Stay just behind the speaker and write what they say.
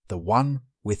the one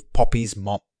with Poppy's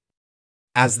mom.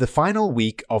 As the final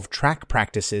week of track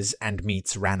practices and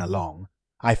meets ran along,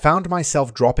 I found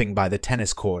myself dropping by the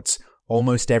tennis courts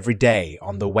almost every day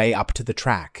on the way up to the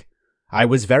track. I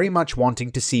was very much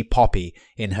wanting to see Poppy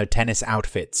in her tennis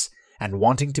outfits and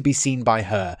wanting to be seen by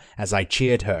her as I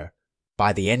cheered her.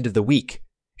 By the end of the week,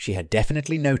 she had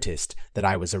definitely noticed that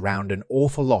I was around an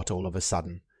awful lot all of a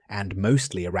sudden, and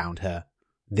mostly around her.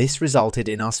 This resulted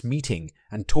in us meeting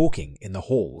and talking in the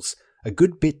halls, a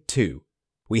good bit too.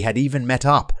 We had even met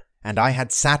up, and I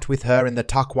had sat with her in the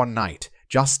tuck one night,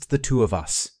 just the two of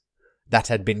us. That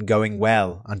had been going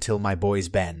well until my boys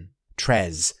Ben,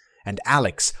 Trez, and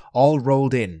Alex all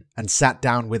rolled in and sat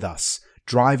down with us,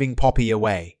 driving Poppy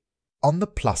away. On the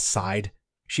plus side,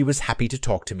 she was happy to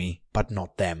talk to me, but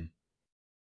not them.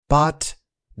 But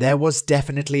there was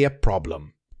definitely a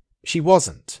problem. She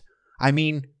wasn't. I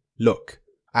mean, look,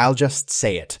 I'll just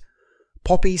say it.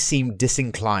 Poppy seemed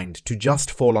disinclined to just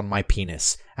fall on my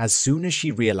penis as soon as she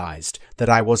realized that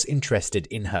I was interested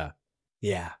in her.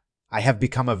 Yeah, I have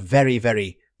become a very,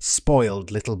 very spoiled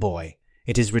little boy.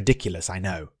 It is ridiculous, I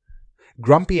know.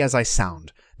 Grumpy as I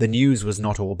sound, the news was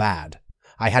not all bad.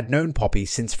 I had known Poppy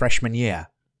since freshman year.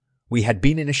 We had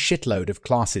been in a shitload of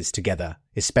classes together,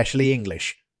 especially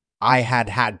English. I had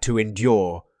had to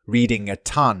endure reading a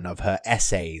ton of her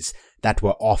essays that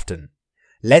were often,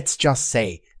 let's just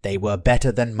say, they were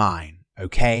better than mine,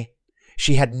 okay?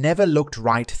 She had never looked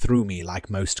right through me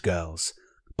like most girls,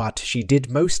 but she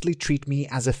did mostly treat me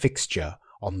as a fixture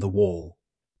on the wall.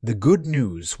 The good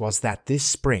news was that this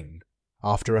spring,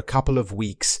 after a couple of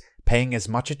weeks paying as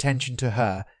much attention to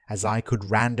her as I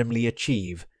could randomly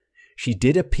achieve, she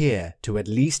did appear to at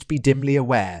least be dimly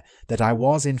aware that I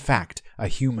was in fact a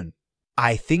human.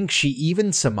 I think she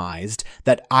even surmised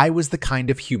that I was the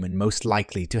kind of human most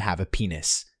likely to have a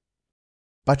penis.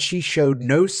 But she showed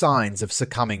no signs of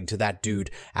succumbing to that dude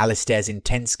Alistaire's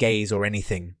intense gaze or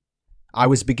anything. I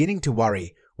was beginning to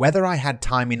worry whether I had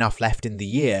time enough left in the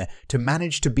year to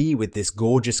manage to be with this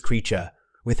gorgeous creature,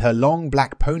 with her long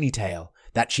black ponytail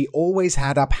that she always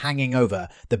had up hanging over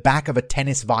the back of a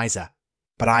tennis visor.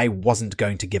 But I wasn't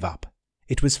going to give up.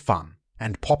 It was fun,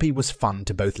 and Poppy was fun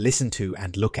to both listen to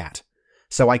and look at.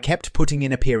 So I kept putting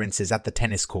in appearances at the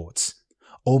tennis courts.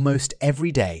 Almost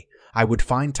every day, I would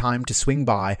find time to swing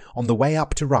by on the way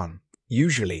up to run,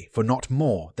 usually for not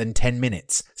more than 10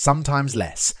 minutes, sometimes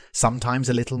less, sometimes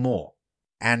a little more.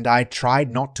 And I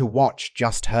tried not to watch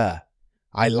just her.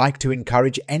 I like to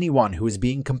encourage anyone who is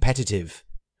being competitive.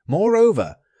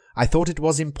 Moreover, I thought it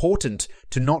was important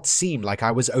to not seem like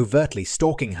I was overtly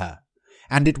stalking her,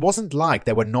 and it wasn't like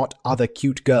there were not other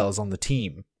cute girls on the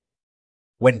team.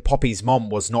 When Poppy's mom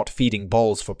was not feeding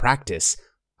balls for practice,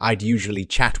 I'd usually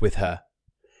chat with her.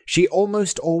 She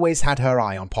almost always had her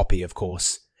eye on Poppy, of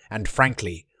course, and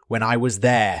frankly, when I was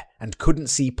there and couldn't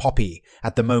see Poppy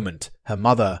at the moment, her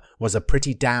mother was a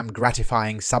pretty damn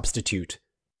gratifying substitute.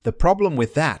 The problem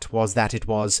with that was that it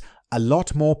was a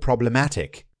lot more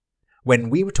problematic. When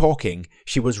we were talking,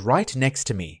 she was right next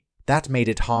to me. That made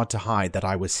it hard to hide that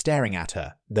I was staring at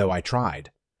her, though I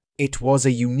tried. It was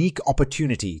a unique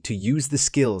opportunity to use the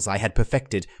skills I had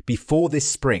perfected before this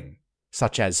spring,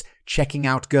 such as checking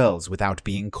out girls without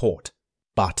being caught.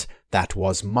 But that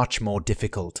was much more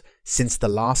difficult since the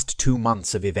last 2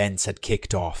 months of events had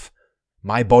kicked off.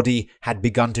 My body had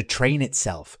begun to train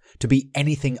itself to be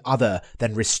anything other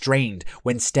than restrained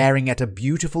when staring at a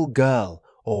beautiful girl,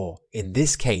 or, in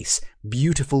this case,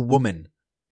 beautiful woman.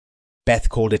 Beth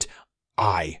called it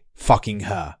I fucking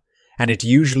her, and it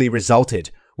usually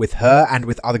resulted, with her and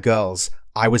with other girls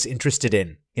I was interested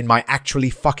in my actually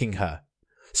fucking her.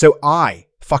 So I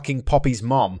fucking Poppy's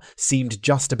mom seemed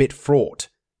just a bit fraught.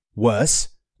 Worse,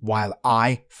 while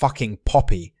I fucking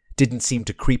Poppy didn't seem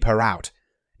to creep her out,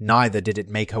 neither did it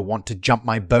make her want to jump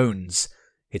my bones.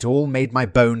 It all made my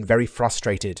bone very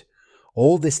frustrated.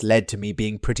 All this led to me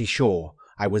being pretty sure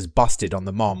I was busted on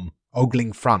the mom,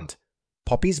 ogling front.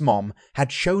 Poppy's mom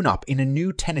had shown up in a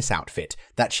new tennis outfit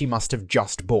that she must have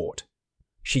just bought.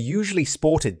 She usually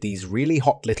sported these really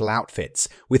hot little outfits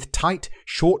with tight,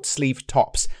 short-sleeved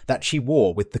tops that she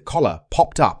wore with the collar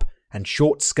popped up and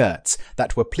short skirts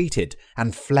that were pleated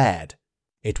and flared.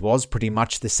 It was pretty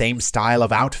much the same style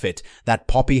of outfit that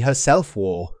Poppy herself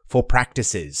wore for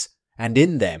practices, and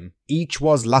in them each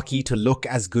was lucky to look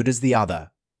as good as the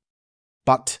other.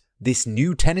 But this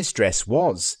new tennis dress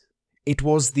was. It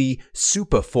was the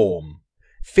super form,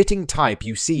 fitting type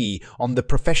you see on the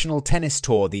professional tennis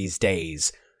tour these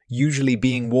days, usually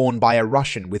being worn by a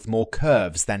Russian with more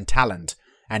curves than talent,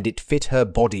 and it fit her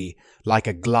body like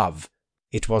a glove.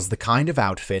 It was the kind of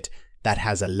outfit that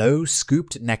has a low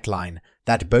scooped neckline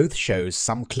that both shows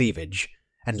some cleavage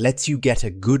and lets you get a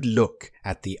good look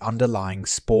at the underlying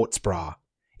sports bra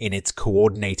in its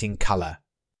coordinating color.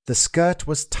 The skirt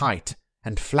was tight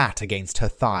and flat against her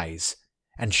thighs,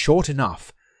 and short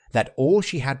enough that all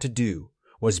she had to do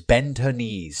was bend her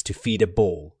knees to feed a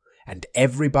ball, and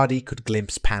everybody could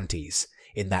glimpse panties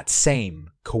in that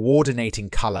same coordinating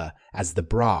color as the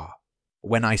bra.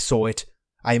 When I saw it,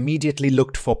 I immediately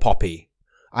looked for Poppy.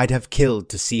 I'd have killed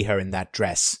to see her in that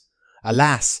dress.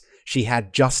 Alas, she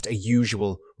had just a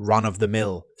usual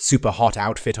run-of-the-mill super hot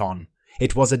outfit on.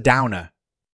 It was a downer.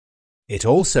 It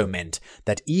also meant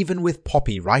that even with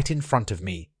Poppy right in front of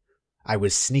me, I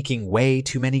was sneaking way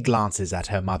too many glances at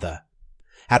her mother.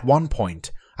 At one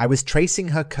point, I was tracing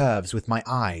her curves with my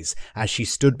eyes as she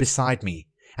stood beside me,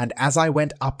 and as I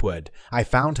went upward, I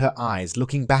found her eyes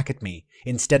looking back at me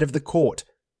instead of the court.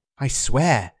 I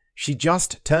swear, she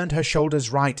just turned her shoulders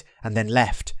right and then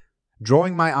left,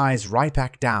 drawing my eyes right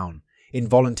back down,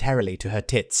 involuntarily to her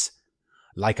tits.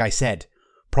 Like I said,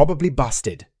 probably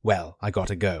busted. Well, I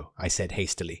gotta go, I said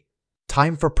hastily.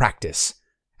 Time for practice.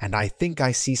 And I think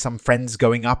I see some friends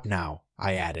going up now,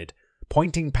 I added,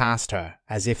 pointing past her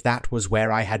as if that was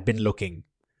where I had been looking.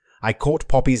 I caught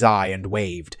Poppy's eye and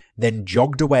waved, then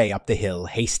jogged away up the hill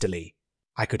hastily.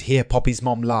 I could hear Poppy's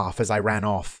mom laugh as I ran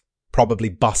off. Probably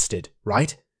busted,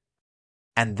 right?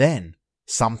 And then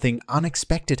something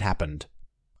unexpected happened.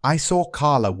 I saw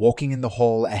Carla walking in the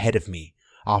hall ahead of me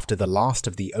after the last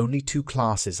of the only 2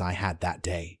 classes I had that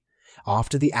day.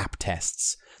 After the app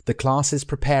tests, the classes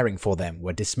preparing for them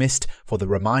were dismissed for the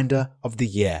remainder of the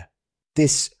year.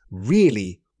 This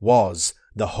really was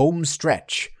the home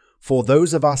stretch for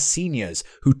those of us seniors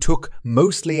who took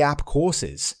mostly app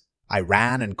courses. I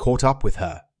ran and caught up with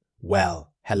her.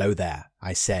 "Well, hello there,"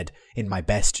 I said in my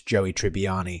best Joey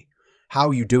Tribbiani.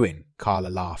 "How you doing?" Carla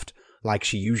laughed, like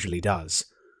she usually does.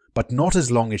 But not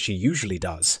as long as she usually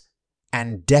does.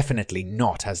 And definitely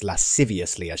not as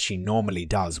lasciviously as she normally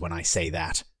does when I say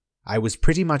that. I was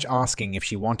pretty much asking if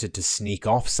she wanted to sneak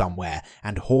off somewhere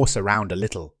and horse around a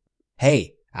little.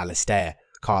 "Hey, Alistaire,"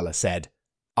 Carla said.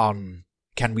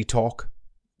 Can we talk?"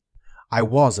 I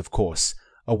was, of course,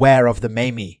 aware of the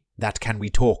Mamie that "can we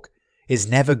talk" is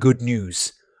never good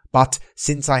news, but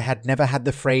since I had never had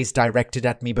the phrase directed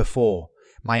at me before,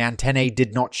 my antennae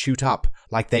did not shoot up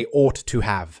like they ought to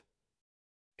have.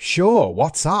 "Sure,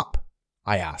 what's up?"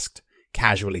 I asked,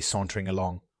 casually sauntering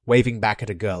along, waving back at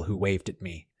a girl who waved at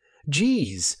me.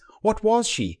 "Geez, what was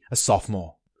she, a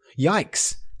sophomore?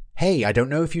 Yikes. Hey, I don't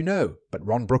know if you know, but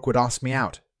Ron Brookwood asked me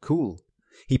out. Cool.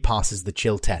 He passes the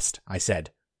chill test," I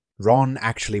said. Ron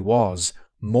actually was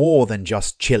more than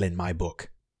just chill in my book.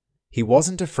 He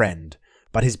wasn't a friend,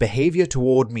 but his behavior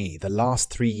toward me the last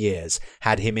 3 years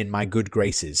had him in my good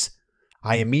graces.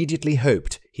 I immediately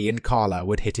hoped he and Carla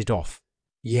would hit it off.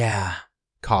 "Yeah,"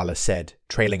 Carla said,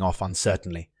 trailing off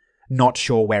uncertainly. "Not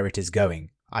sure where it is going?"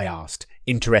 I asked,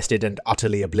 interested and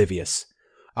utterly oblivious.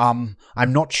 I'm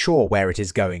not sure where it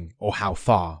is going, or how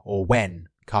far, or when,"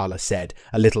 Carla said,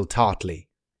 a little tartly.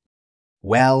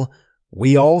 "Well,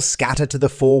 we all scatter to the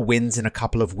 4 winds in a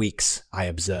couple of weeks," I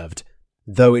observed,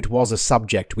 though it was a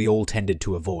subject we all tended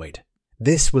to avoid.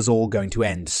 This was all going to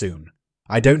end soon.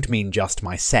 I don't mean just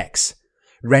my sex.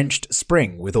 Wrenched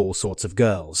spring with all sorts of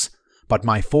girls. But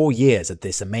my 4 years at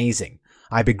this amazing,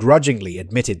 I begrudgingly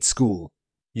admitted school.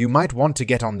 "You might want to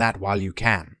get on that while you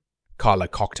can." Carla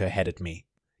cocked her head at me.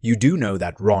 "You do know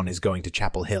that Ron is going to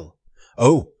Chapel Hill."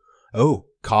 Oh,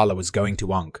 Carla was going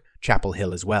to Chapel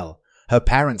Hill as well. Her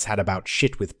parents had about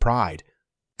shit with pride.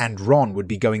 And Ron would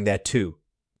be going there too.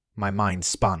 My mind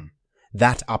spun.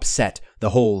 That upset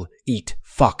the whole eat,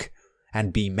 fuck,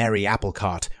 and be merry apple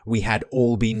cart we had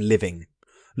all been living.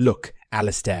 "Look,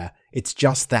 Alistaire, it's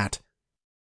just that—"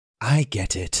 "I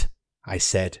get it," I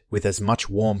said with as much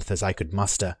warmth as I could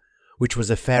muster, which was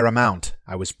a fair amount,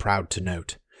 I was proud to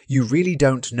note. "You really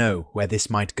don't know where this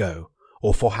might go,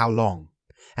 or for how long.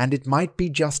 And it might be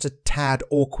just a tad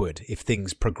awkward if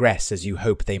things progress as you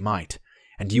hope they might,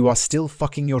 and you are still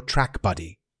fucking your track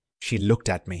buddy." She looked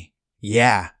at me.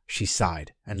 "Yeah," she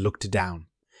sighed, and looked down.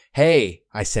 "Hey,"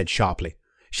 I said sharply.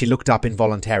 She looked up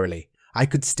involuntarily. I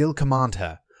could still command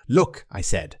her. "Look," I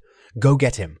said. "Go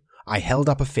get him." I held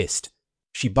up a fist.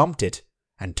 She bumped it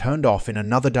and turned off in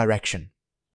another direction.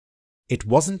 It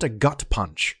wasn't a gut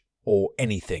punch or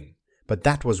anything, but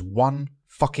that was one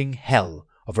fucking hell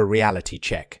of a reality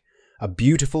check. A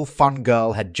beautiful, fun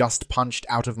girl had just punched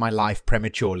out of my life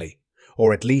prematurely,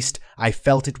 or at least I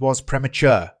felt it was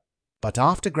premature. But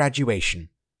after graduation,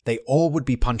 they all would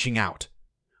be punching out.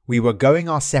 We were going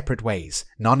our separate ways,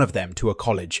 none of them to a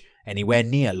college anywhere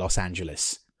near Los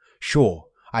Angeles. Sure,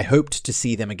 I hoped to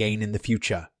see them again in the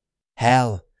future.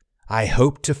 Hell, I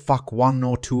hoped to fuck one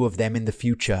or two of them in the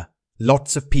future.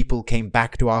 Lots of people came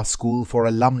back to our school for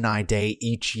Alumni Day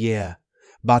each year,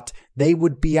 but they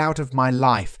would be out of my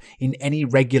life in any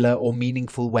regular or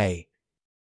meaningful way.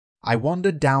 I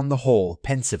wandered down the hall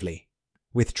pensively.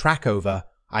 With track over,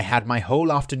 I had my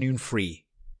whole afternoon free.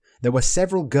 There were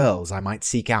several girls I might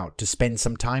seek out to spend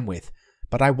some time with,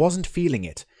 but I wasn't feeling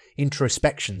it.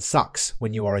 Introspection sucks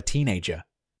when you are a teenager.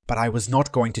 But I was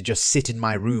not going to just sit in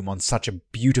my room on such a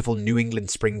beautiful New England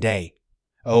spring day.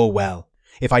 Oh well,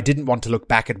 if I didn't want to look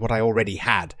back at what I already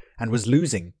had and was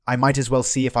losing, I might as well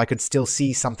see if I could still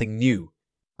see something new.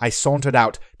 I sauntered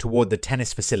out toward the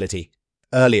tennis facility,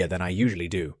 earlier than I usually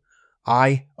do.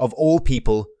 I, of all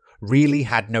people, really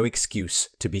had no excuse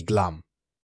to be glum.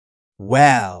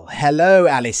 "Well, hello,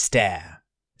 Alistaire,"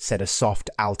 said a soft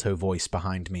alto voice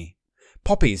behind me.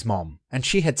 Poppy's mom, and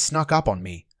she had snuck up on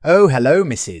me. "Oh, hello,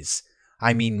 Miss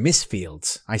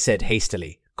Fields," I said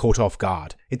hastily, caught off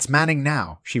guard. "It's Manning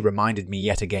now," she reminded me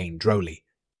yet again, drolly.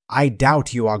 "I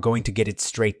doubt you are going to get it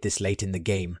straight this late in the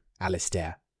game,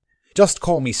 Alistaire." "Just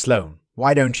call me Sloane.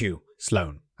 Why don't you,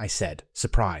 Sloane?" I said,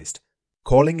 surprised.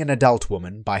 Calling an adult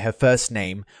woman by her first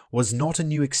name was not a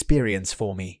new experience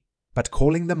for me, but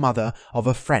calling the mother of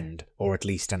a friend, or at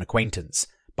least an acquaintance,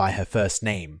 by her first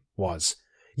name was.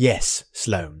 "Yes,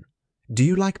 Sloane." "Do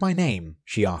you like my name?"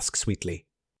 she asked sweetly.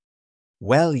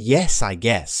 "Well, yes, I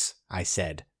guess," I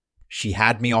said. She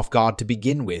had me off guard to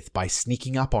begin with by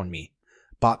sneaking up on me.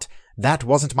 But that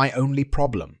wasn't my only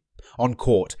problem. On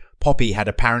court, Poppy had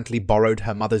apparently borrowed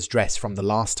her mother's dress from the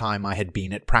last time I had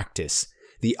been at practice,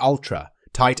 the ultra,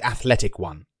 tight athletic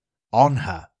one. On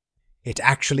her. It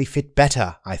actually fit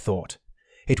better, I thought.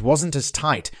 It wasn't as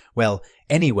tight, well,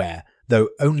 anywhere, though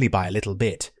only by a little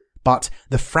bit. But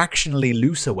the fractionally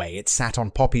looser way it sat on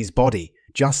Poppy's body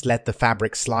just let the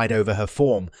fabric slide over her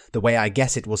form the way I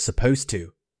guess it was supposed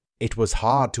to. It was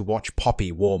hard to watch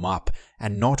Poppy warm up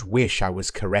and not wish I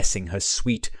was caressing her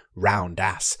sweet, round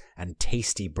ass and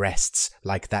tasty breasts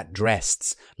like that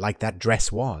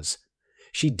dress was.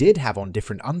 She did have on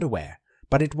different underwear,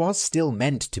 but it was still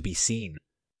meant to be seen.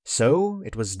 So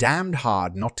it was damned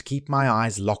hard not to keep my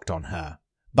eyes locked on her.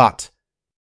 But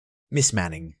Miss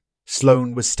Manning,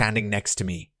 Sloane was standing next to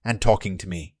me and talking to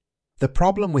me. The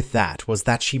problem with that was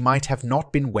that she might have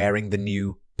not been wearing the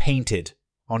new painted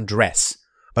on dress,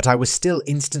 but I was still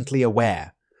instantly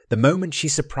aware, the moment she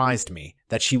surprised me,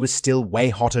 that she was still way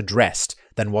hotter dressed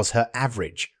than was her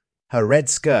average. Her red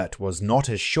skirt was not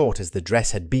as short as the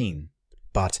dress had been,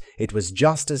 but it was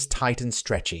just as tight and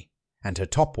stretchy, and her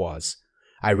top was.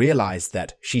 I realized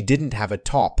that she didn't have a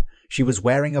top, she was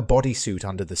wearing a bodysuit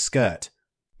under the skirt.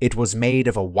 It was made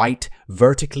of a white,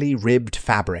 vertically ribbed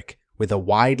fabric with a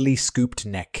widely scooped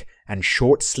neck and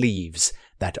short sleeves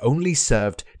that only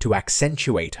served to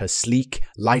accentuate her sleek,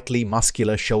 lightly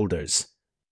muscular shoulders.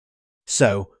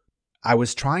 So, I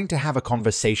was trying to have a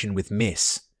conversation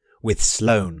with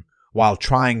Sloane, while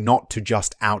trying not to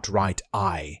just outright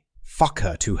fuck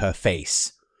her to her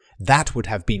face. That would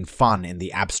have been fun in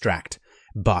the abstract,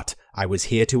 but I was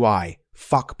here to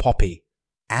fuck Poppy.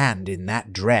 And in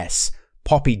that dress,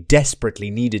 Poppy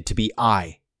desperately needed to be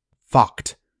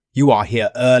fucked. "You are here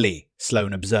early,"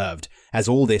 Sloane observed, as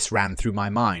all this ran through my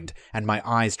mind, and my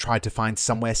eyes tried to find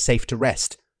somewhere safe to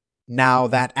rest. "Now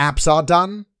that apps are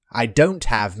done, I don't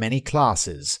have many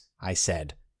classes," I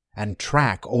said, "and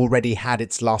track already had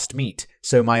its last meet,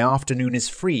 so my afternoon is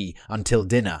free until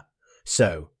dinner.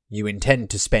 So, you intend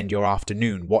to spend your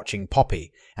afternoon watching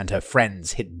Poppy and her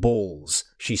friends hit balls,"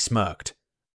 she smirked.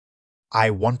 I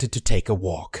wanted to take a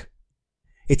walk.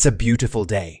 "It's a beautiful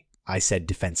day," I said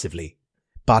defensively.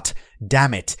 But,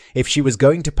 damn it, if she was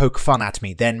going to poke fun at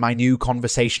me, then my new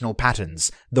conversational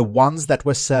patterns, the ones that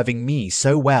were serving me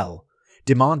so well,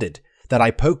 demanded that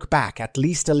I poke back at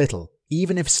least a little,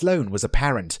 even if Sloane was a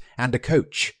parent and a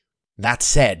coach. "That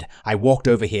said, I walked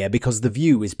over here because the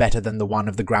view is better than the one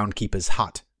of the groundskeeper's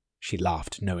hut," she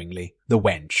laughed knowingly. "The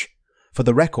wench. For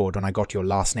the record, when I got your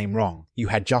last name wrong, you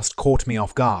had just caught me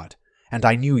off guard, and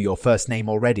I knew your first name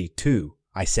already, too,"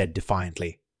 I said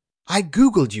defiantly. "I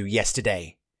Googled you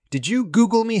yesterday." "Did you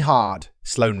Google me hard?"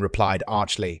 Sloane replied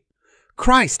archly.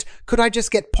 "Christ, could I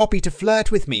just get Poppy to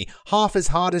flirt with me half as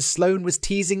hard as Sloane was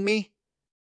teasing me?"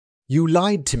 "You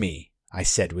lied to me," I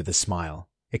said with a smile.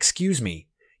 "Excuse me,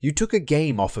 you took a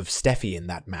game off of Steffi in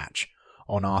that match.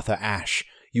 On Arthur Ashe.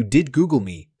 You did Google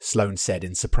me," Sloane said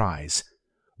in surprise.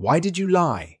 "Why did you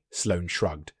lie?" Sloane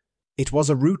shrugged. "It was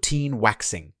a routine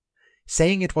waxing.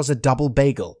 Saying it was a double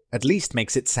bagel at least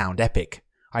makes it sound epic."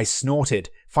 I snorted,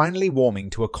 finally warming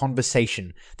to a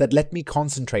conversation that let me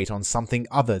concentrate on something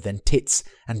other than tits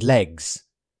and legs.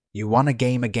 You won a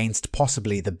game against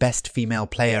possibly the best female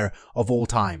player of all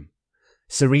time.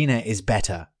 Serena is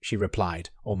better, she replied,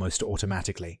 almost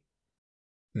automatically.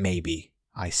 Maybe,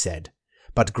 I said.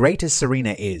 But great as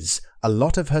Serena is, a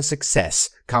lot of her success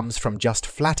comes from just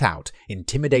flat out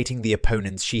intimidating the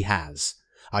opponents she has.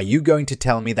 Are you going to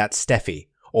tell me that Steffi,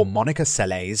 or Monica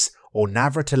Seles, or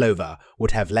Navratilova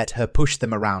would have let her push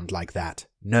them around like that?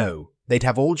 No, they'd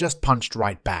have all just punched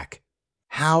right back.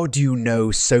 How do you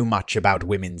know so much about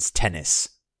women's tennis?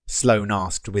 Sloane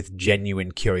asked with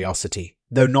genuine curiosity,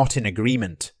 though not in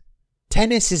agreement.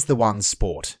 Tennis is the one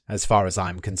sport, as far as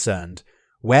I'm concerned,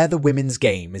 where the women's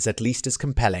game is at least as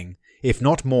compelling, if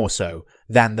not more so,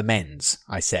 than the men's,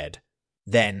 I said.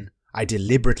 Then I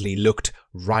deliberately looked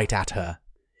right at her.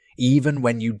 Even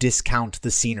when you discount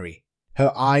the scenery.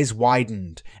 Her eyes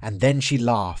widened, and then she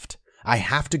laughed. I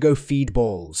have to go feed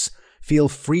balls. Feel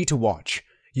free to watch.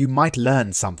 You might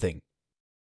learn something.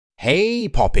 Hey,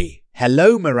 Poppy.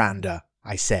 Hello, Miranda,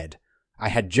 I said. I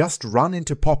had just run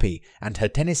into Poppy and her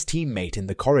tennis teammate in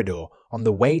the corridor on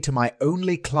the way to my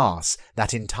only class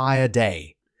that entire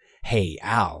day. Hey,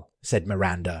 Al, said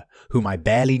Miranda, whom I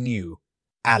barely knew.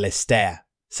 Alistaire,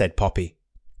 said Poppy.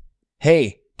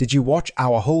 Hey, did you watch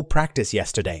our whole practice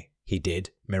yesterday? He did,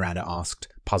 Miranda asked,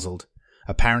 puzzled.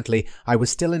 Apparently, I was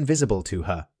still invisible to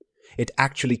her. It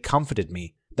actually comforted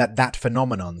me that that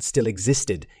phenomenon still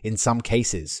existed in some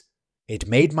cases. It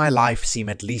made my life seem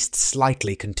at least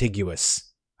slightly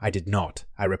contiguous. I did not,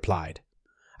 I replied.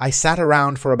 I sat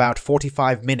around for about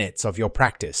 45 minutes of your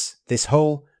practice. This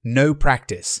whole no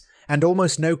practice and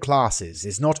almost no classes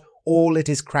is not all it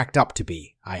is cracked up to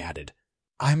be, I added.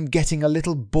 I'm getting a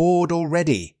little bored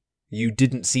already. You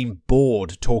didn't seem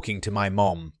bored talking to my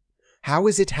mom. How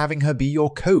is it having her be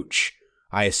your coach?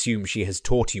 I assume she has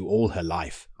taught you all her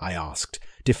life, I asked,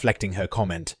 deflecting her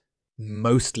comment.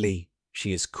 Mostly,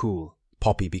 she is cool,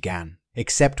 Poppy began.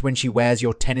 Except when she wears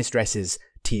your tennis dresses,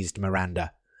 teased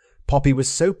Miranda. Poppy was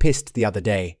so pissed the other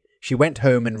day, she went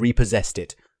home and repossessed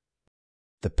it.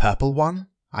 The purple one?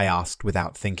 I asked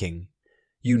without thinking.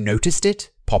 You noticed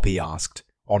it? Poppy asked.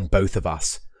 On both of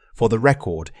us. For the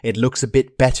record, it looks a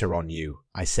bit better on you,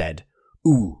 I said.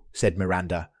 Ooh, said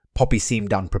Miranda. Poppy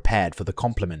seemed unprepared for the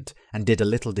compliment and did a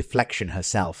little deflection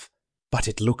herself. But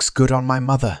it looks good on my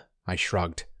mother, I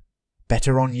shrugged.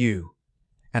 Better on you.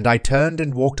 And I turned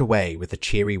and walked away with a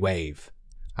cheery wave.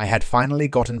 I had finally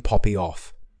gotten Poppy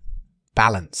off.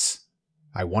 Balance.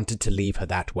 I wanted to leave her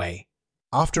that way.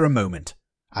 After a moment,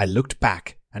 I looked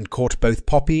back and caught both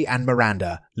Poppy and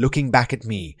Miranda looking back at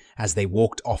me as they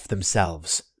walked off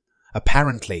themselves.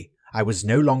 Apparently, I was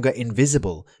no longer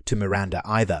invisible to Miranda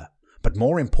either, but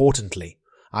more importantly,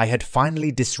 I had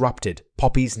finally disrupted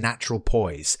Poppy's natural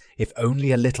poise, if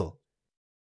only a little.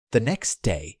 The next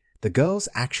day, the girls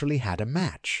actually had a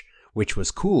match, which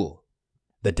was cool.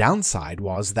 The downside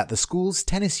was that the school's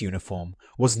tennis uniform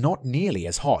was not nearly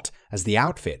as hot as the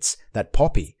outfits that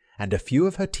Poppy and a few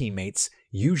of her teammates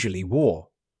usually wore.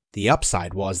 The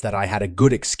upside was that I had a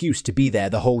good excuse to be there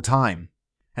the whole time.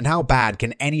 And how bad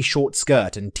can any short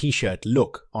skirt and t-shirt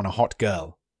look on a hot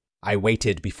girl? I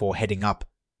waited before heading up,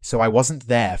 so I wasn't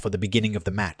there for the beginning of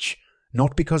the match,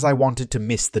 not because I wanted to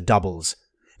miss the doubles,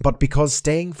 but because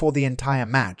staying for the entire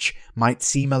match might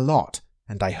seem a lot,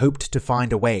 and I hoped to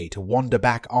find a way to wander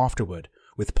back afterward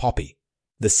with Poppy.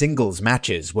 The singles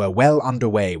matches were well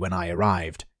underway when I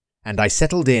arrived, and I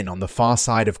settled in on the far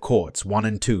side of courts 1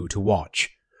 and 2 to watch.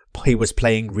 Poppy was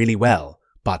playing really well,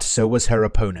 but so was her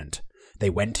opponent. They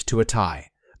went to a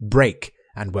tie, break,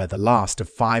 and were the last of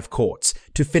 5 courts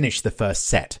to finish the first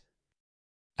set.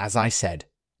 As I said,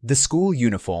 the school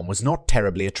uniform was not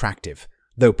terribly attractive,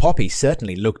 though Poppy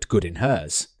certainly looked good in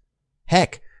hers.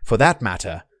 Heck, for that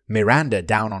matter, Miranda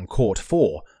down on court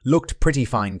 4 looked pretty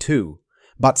fine too,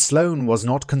 but Sloane was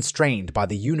not constrained by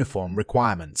the uniform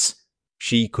requirements.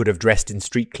 She could have dressed in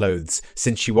street clothes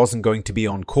since she wasn't going to be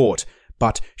on court,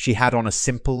 but she had on a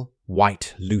simple,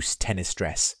 white, loose tennis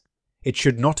dress. It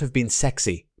should not have been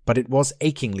sexy, but it was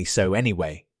achingly so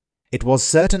anyway. It was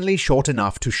certainly short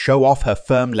enough to show off her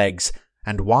firm legs,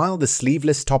 and while the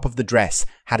sleeveless top of the dress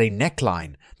had a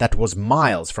neckline that was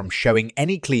miles from showing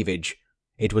any cleavage,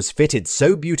 it was fitted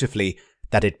so beautifully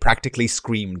that it practically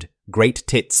screamed "great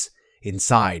tits"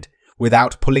 inside,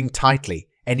 without pulling tightly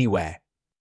anywhere.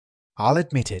 I'll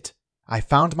admit it, I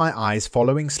found my eyes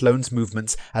following Sloane's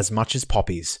movements as much as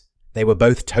Poppy's. They were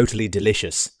both totally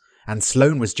delicious, and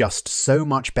Sloane was just so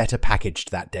much better packaged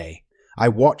that day. I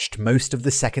watched most of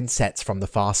the second sets from the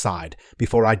far side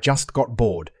before I just got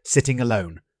bored, sitting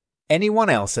alone. Anyone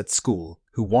else at school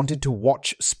who wanted to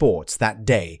watch sports that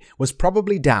day was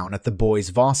probably down at the boys'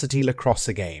 varsity lacrosse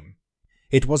game.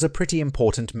 It was a pretty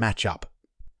important matchup.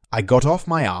 I got off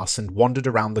my ass and wandered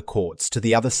around the courts to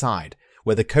the other side,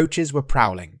 where the coaches were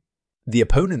prowling. The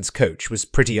opponent's coach was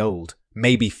pretty old,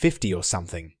 maybe 50 or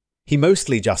something. He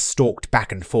mostly just stalked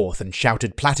back and forth and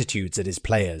shouted platitudes at his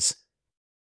players.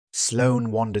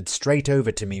 Sloane wandered straight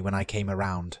over to me when I came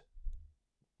around.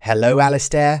 "Hello,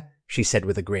 Alistaire," she said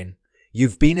with a grin.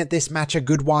 "You've been at this match a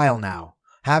good while now.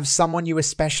 Have someone you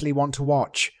especially want to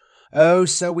watch? Oh,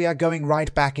 so we are going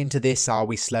right back into this, are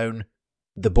we, Sloane?"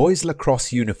 "The boys'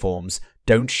 lacrosse uniforms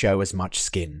don't show as much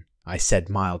skin," I said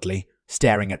mildly,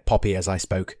 staring at Poppy as I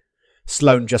spoke.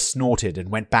 Sloane just snorted and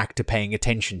went back to paying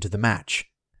attention to the match.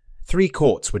 3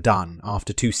 courts were done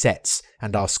after 2 sets,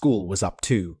 and our school was up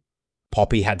 2.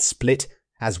 Poppy had split,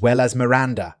 as well as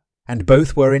Miranda, and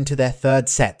both were into their 3rd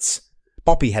sets.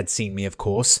 Poppy had seen me, of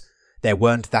course. There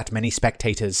weren't that many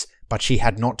spectators, but she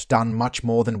had not done much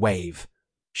more than wave.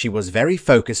 She was very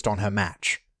focused on her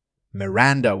match.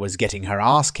 Miranda was getting her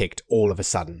ass kicked all of a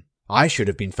sudden. I should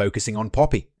have been focusing on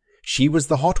Poppy. She was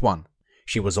the hot one.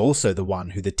 She was also the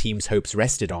one who the team's hopes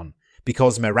rested on,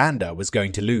 because Miranda was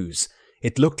going to lose,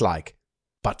 it looked like.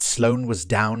 But Sloane was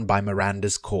down by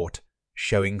Miranda's court,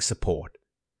 showing support.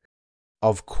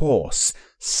 Of course,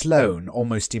 Sloane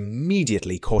almost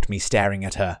immediately caught me staring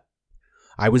at her.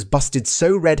 I was busted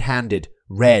so red-handed,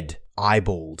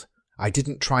 eyeballed. I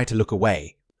didn't try to look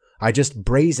away. I just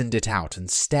brazened it out and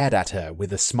stared at her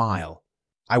with a smile.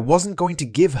 I wasn't going to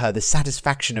give her the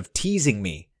satisfaction of teasing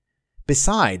me.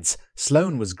 Besides,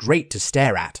 Sloane was great to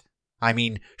stare at. I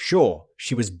mean, sure,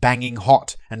 she was banging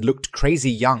hot and looked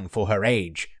crazy young for her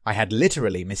age. I had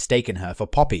literally mistaken her for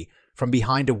Poppy from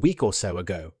behind a week or so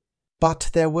ago.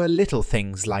 But there were little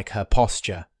things like her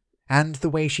posture, and the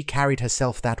way she carried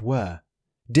herself that were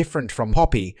different from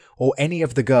Poppy or any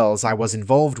of the girls I was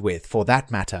involved with for that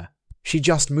matter. She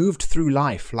just moved through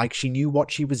life like she knew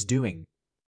what she was doing.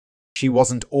 She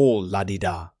wasn't all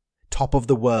la-di-da, top of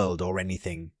the world or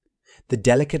anything. The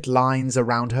delicate lines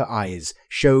around her eyes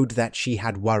showed that she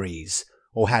had worries,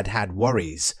 or had had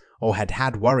worries, or had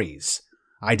had worries.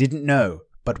 I didn't know,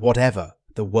 but whatever,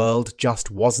 the world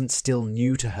just wasn't still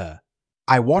new to her.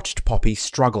 I watched Poppy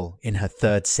struggle in her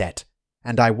 3rd set,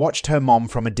 and I watched her mom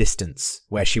from a distance,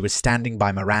 where she was standing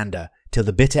by Miranda, till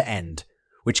the bitter end,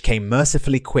 which came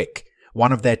mercifully quick.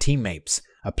 One of their teammates,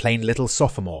 a plain little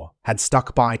sophomore, had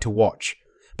stuck by to watch,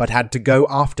 but had to go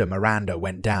after Miranda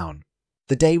went down.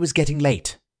 The day was getting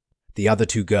late. The other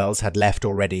 2 girls had left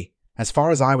already. As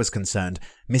far as I was concerned,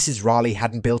 Mrs. Raleigh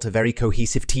hadn't built a very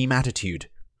cohesive team attitude.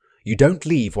 You don't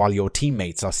leave while your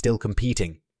teammates are still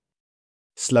competing.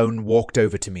 Sloane walked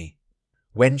over to me.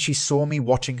 When she saw me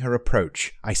watching her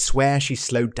approach, I swear she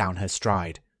slowed down her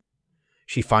stride.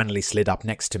 She finally slid up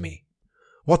next to me.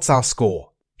 "What's our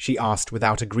score?" she asked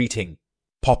without a greeting.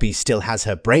 "Poppy still has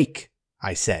her break,"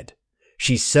 I said.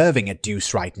 "She's serving at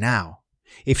deuce right now.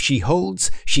 If she holds,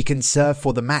 she can serve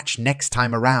for the match next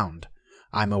time around."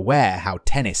 "I'm aware how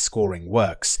tennis scoring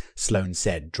works," Sloane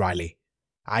said dryly.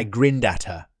 I grinned at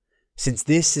her. "Since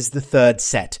this is the 3rd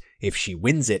set, if she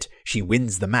wins it, she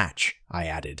wins the match," I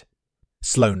added.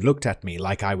 Sloane looked at me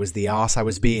like I was the arse I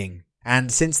was being.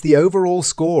 "And since the overall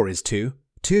score is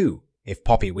 2-2, if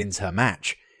Poppy wins her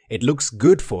match, it looks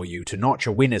good for you to notch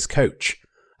a win as coach,"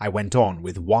 I went on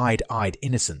with wide-eyed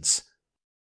innocence.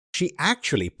 She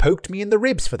actually poked me in the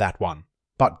ribs for that one,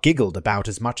 but giggled about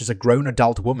as much as a grown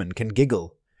adult woman can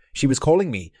giggle. She was calling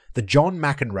me the John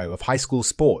McEnroe of high school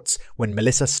sports when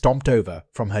Melissa stomped over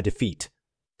from her defeat.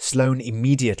 Sloane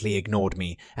immediately ignored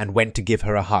me and went to give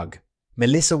her a hug.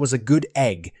 Melissa was a good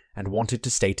egg and wanted to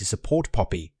stay to support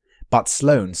Poppy, but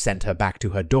Sloane sent her back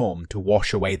to her dorm to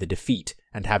wash away the defeat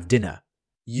and have dinner.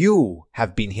 "You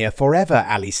have been here forever,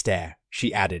 Alistaire,"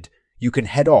 she added. "You can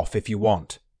head off if you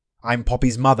want. I'm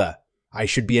Poppy's mother. I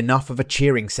should be enough of a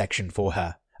cheering section for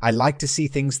her. I like to see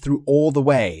things through all the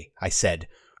way," I said,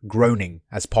 groaning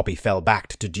as Poppy fell back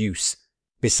to deuce.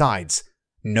 "Besides,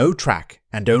 no track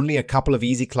and only a couple of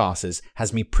easy classes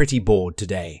has me pretty bored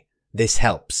today. This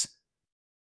helps."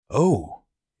 "Oh,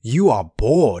 you are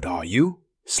bored, are you?"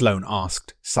 Sloane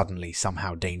asked, suddenly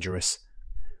somehow dangerous.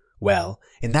 "Well,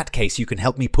 in that case you can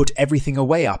help me put everything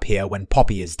away up here when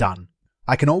Poppy is done.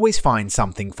 I can always find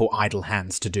something for idle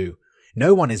hands to do.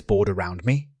 No one is bored around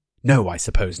me." "No, I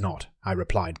suppose not," I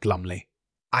replied glumly.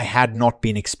 I had not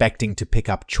been expecting to pick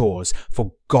up chores,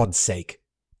 for God's sake.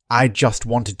 I just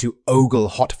wanted to ogle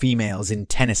hot females in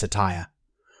tennis attire.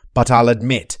 But I'll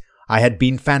admit, I had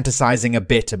been fantasizing a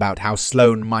bit about how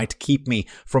Sloane might keep me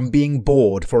from being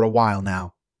bored for a while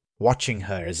now. Watching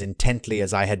her as intently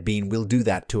as I had been will do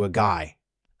that to a guy.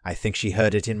 I think she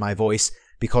heard it in my voice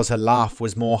because her laugh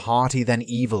was more hearty than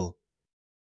evil.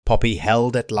 Poppy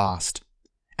held at last.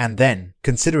 And then,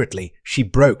 considerately, she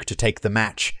broke to take the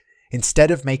match,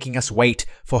 instead of making us wait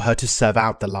for her to serve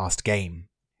out the last game.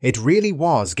 It really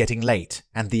was getting late,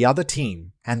 and the other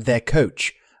team, and their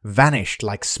coach, vanished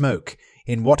like smoke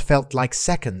in what felt like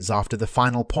seconds after the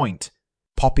final point.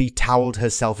 Poppy toweled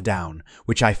herself down,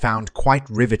 which I found quite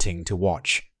riveting to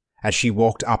watch, as she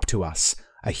walked up to us,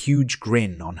 a huge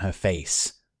grin on her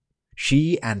face.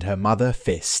 She and her mother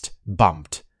fist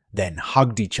bumped, then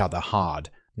hugged each other hard.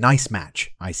 "Nice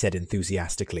match," I said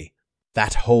enthusiastically.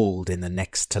 "That hold in the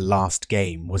next to last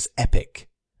game was epic."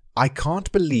 "I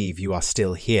can't believe you are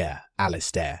still here,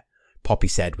 Alistaire," Poppy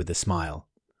said with a smile.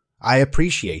 "I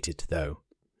appreciate it, though."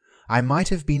 "I might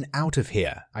have been out of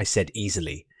here," I said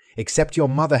easily, "except your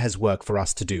mother has work for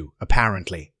us to do,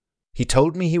 apparently." "He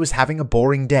told me he was having a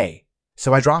boring day,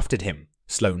 so I drafted him,"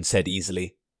 Sloane said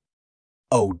easily.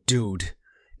 "Oh, dude,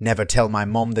 never tell my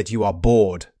mom that you are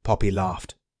bored," Poppy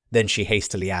laughed. Then she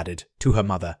hastily added, to her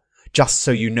mother, "Just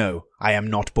so you know, I am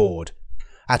not bored.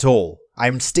 At all. I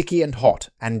am sticky and hot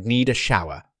and need a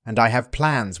shower, and I have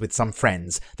plans with some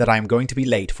friends that I am going to be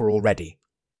late for already."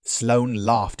 Sloane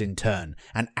laughed in turn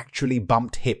and actually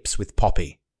bumped hips with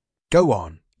Poppy. "Go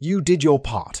on, you did your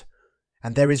part.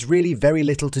 And there is really very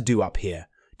little to do up here,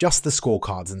 just the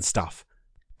scorecards and stuff.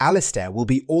 Alistaire will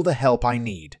be all the help I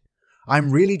need.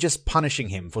 I'm really just punishing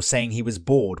him for saying he was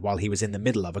bored while he was in the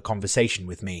middle of a conversation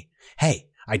with me. Hey,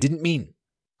 I didn't mean..."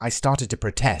 I started to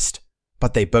protest,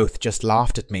 but they both just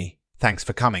laughed at me. "Thanks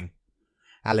for coming."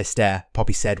 "Alistaire,"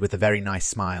 Poppy said with a very nice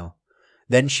smile.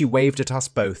 Then she waved at us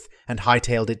both and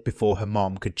hightailed it before her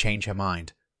mom could change her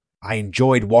mind. I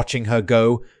enjoyed watching her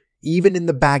go, even in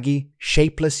the baggy,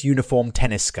 shapeless uniform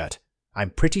tennis skirt.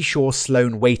 I'm pretty sure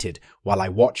Sloane waited while I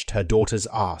watched her daughter's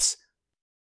ass.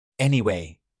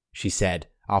 "Anyway," she said,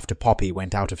 after Poppy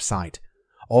went out of sight,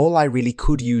 "all I really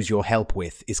could use your help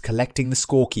with is collecting the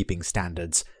scorekeeping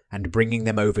standards and bringing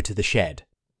them over to the shed.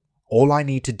 All I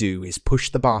need to do is push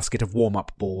the basket of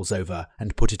warm-up balls over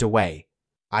and put it away."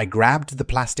 I grabbed the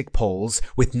plastic poles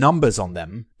with numbers on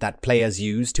them that players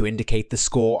use to indicate the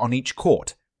score on each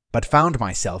court, but found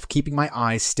myself keeping my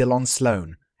eyes still on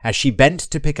Sloane as she bent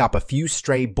to pick up a few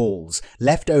stray balls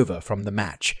left over from the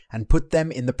match and put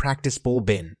them in the practice ball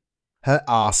bin. Her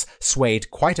ass swayed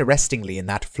quite arrestingly in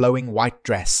that flowing white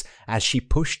dress as she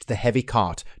pushed the heavy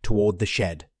cart toward the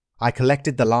shed. I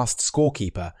collected the last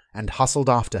scorekeeper and hustled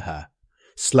after her.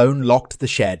 Sloane locked the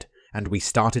shed, and we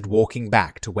started walking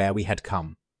back to where we had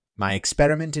come. My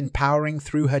experiment in powering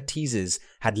through her teases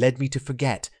had led me to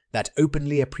forget that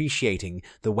openly appreciating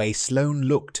the way Sloane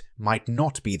looked might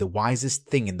not be the wisest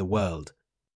thing in the world.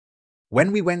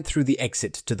 When we went through the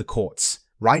exit to the courts,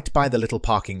 right by the little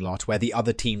parking lot where the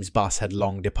other team's bus had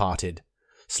long departed,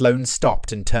 Sloane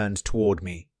stopped and turned toward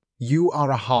me. "You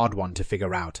are a hard one to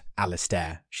figure out,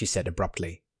 Alistaire," she said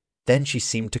abruptly. Then she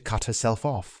seemed to cut herself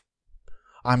off.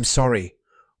 "I'm sorry.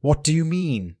 What do you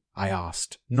mean?" I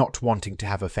asked, not wanting to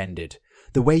have offended.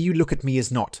 "The way you look at me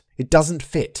is not. It doesn't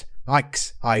fit.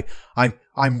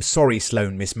 I'm sorry,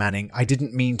 Sloane, Miss Manning. I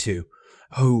didn't mean to."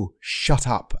 "Oh, shut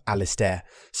up, Alistaire,"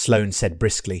 Sloane said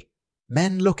briskly.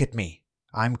 "Men look at me.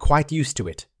 I'm quite used to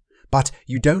it. But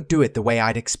you don't do it the way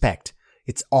I'd expect.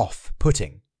 It's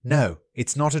off-putting. No,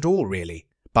 it's not at all, really.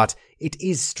 But it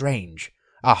is strange."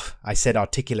 "Ah," I said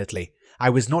articulately. I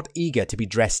was not eager to be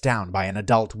dressed down by an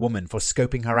adult woman for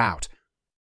scoping her out.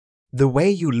 "The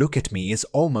way you look at me is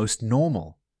almost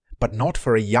normal, but not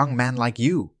for a young man like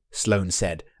you," Sloane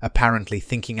said, apparently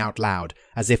thinking out loud,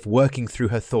 as if working through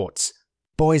her thoughts.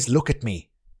 "Boys look at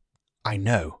me." "I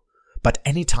know, but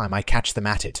any time I catch them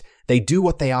at it, they do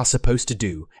what they are supposed to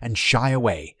do and shy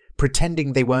away,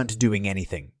 pretending they weren't doing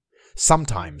anything.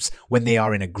 Sometimes, when they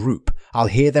are in a group, I'll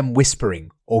hear them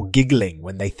whispering or giggling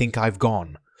when they think I've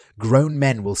gone. Grown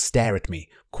men will stare at me,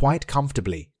 quite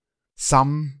comfortably.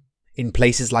 Some, in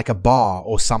places like a bar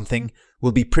or something,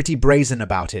 will be pretty brazen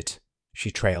about it."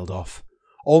 She trailed off.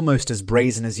 "Almost as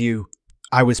brazen as you.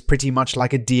 I was pretty much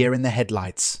like a deer in the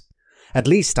headlights. At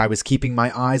least I was keeping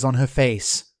my eyes on her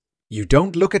face." "You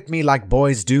don't look at me like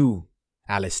boys do,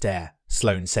 Alistaire,"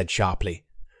 Sloane said sharply.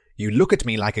 "You look at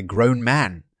me like a grown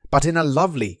man, but in a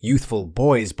lovely, youthful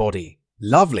boy's body."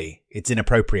 "Lovely? It's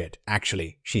inappropriate,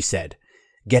 actually," she said,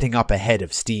 getting up ahead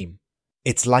of steam.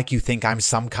 "It's like you think I'm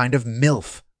some kind of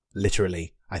MILF,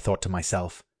 literally," I thought to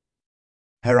myself.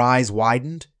 Her eyes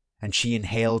widened, and she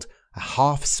inhaled a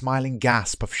half-smiling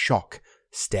gasp of shock,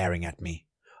 staring at me.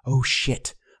 Oh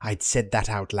shit, I'd said that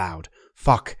out loud.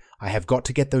 Fuck, I have got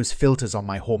to get those filters on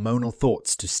my hormonal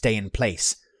thoughts to stay in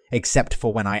place, except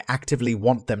for when I actively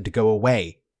want them to go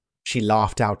away. She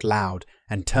laughed out loud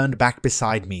and turned back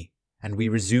beside me, and we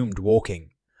resumed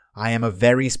walking. I am a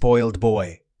very spoiled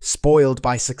boy, spoiled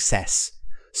by success,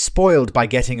 spoiled by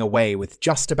getting away with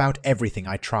just about everything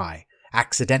I try,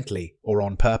 accidentally or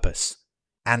on purpose.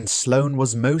 And Sloane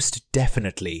was most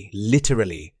definitely,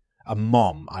 literally, a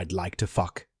mom I'd like to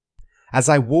fuck. As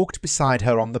I walked beside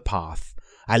her on the path,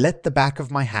 I let the back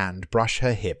of my hand brush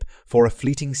her hip for a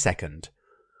fleeting second.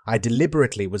 I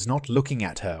deliberately was not looking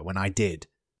at her when I did.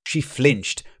 She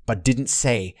flinched but didn't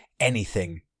say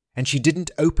anything, and she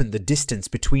didn't open the distance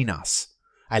between us.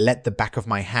 I let the back of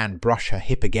my hand brush her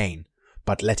hip again,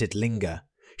 but let it linger.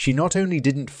 She not only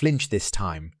didn't flinch this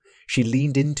time, she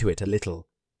leaned into it a little.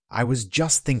 I was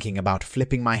just thinking about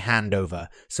flipping my hand over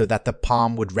so that the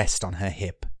palm would rest on her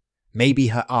hip. Maybe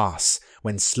her ass,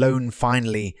 when Sloane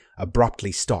finally,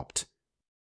 abruptly stopped.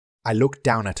 I looked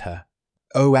down at her.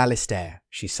 "Oh, Alistaire,"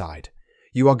 she sighed.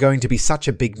 "You are going to be such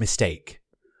a big mistake."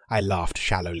 I laughed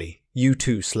shallowly. "You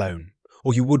too, Sloane.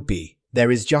 Or you would be.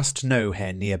 There is just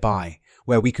nowhere nearby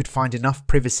where we could find enough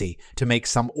privacy to make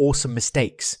some awesome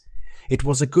mistakes." It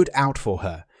was a good out for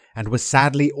her, and was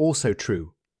sadly also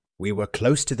true. We were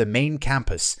close to the main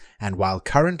campus, and while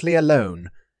currently alone,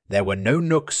 there were no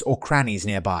nooks or crannies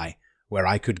nearby where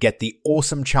I could get the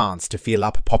awesome chance to feel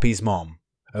up Poppy's mom.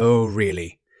 "Oh,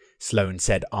 really?" Sloane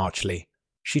said archly.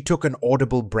 She took an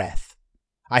audible breath.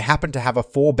 "I happen to have a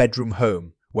 4-bedroom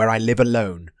home where I live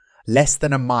alone, less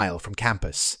than a mile from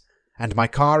campus, and my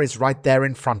car is right there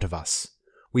in front of us."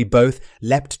 We both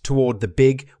leapt toward the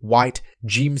big, white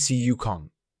GMC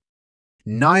Yukon.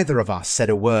 Neither of us said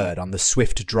a word on the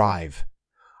swift drive.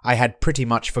 I had pretty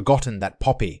much forgotten that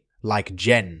Poppy, like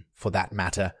Jen, for that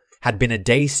matter, had been a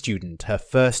day student her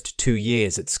first 2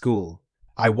 years at school.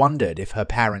 I wondered if her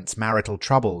parents' marital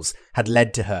troubles had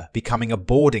led to her becoming a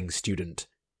boarding student.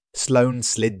 Sloane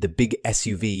slid the big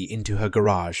SUV into her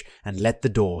garage and let the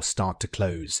door start to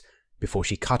close, before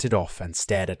she cut it off and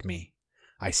stared at me.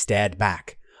 I stared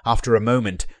back. After a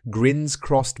moment, grins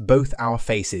crossed both our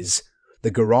faces.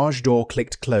 The garage door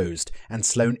clicked closed, and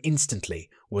Sloane instantly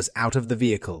was out of the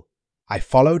vehicle. I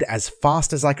followed as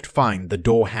fast as I could find the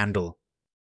door handle.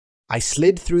 I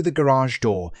slid through the garage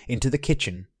door into the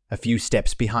kitchen, a few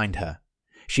steps behind her.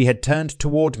 She had turned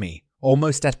toward me,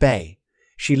 almost at bay.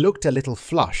 She looked a little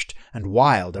flushed and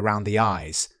wild around the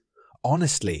eyes.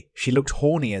 Honestly, she looked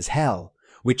horny as hell,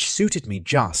 which suited me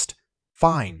just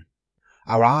fine.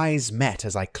 Our eyes met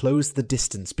as I closed the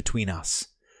distance between us.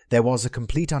 There was a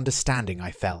complete understanding,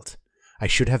 I felt. I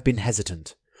should have been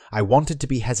hesitant. I wanted to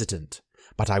be hesitant,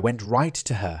 but I went right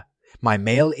to her. My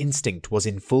male instinct was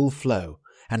in full flow,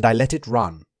 and I let it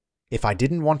run. If I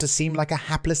didn't want to seem like a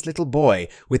hapless little boy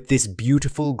with this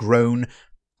beautiful, grown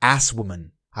ass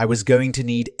woman, I was going to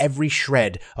need every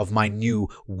shred of my new,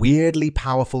 weirdly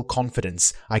powerful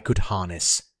confidence I could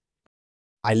harness.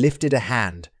 I lifted a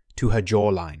hand to her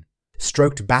jawline,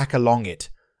 stroked back along it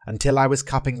until I was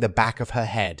cupping the back of her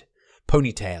head,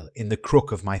 ponytail in the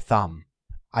crook of my thumb.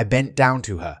 I bent down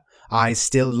to her, eyes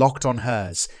still locked on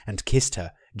hers, and kissed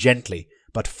her, gently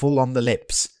but full on the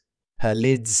lips. Her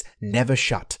lids never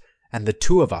shut, and the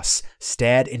two of us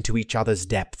stared into each other's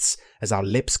depths as our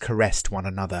lips caressed one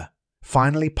another,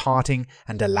 finally parting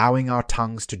and allowing our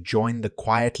tongues to join the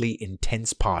quietly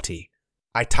intense party.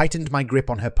 I tightened my grip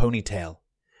on her ponytail,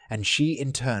 and she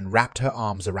in turn wrapped her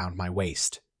arms around my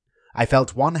waist. I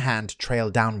felt one hand trail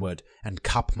downward and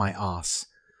cup my arse.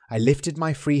 I lifted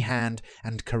my free hand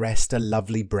and caressed a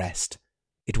lovely breast.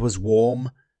 It was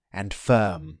warm and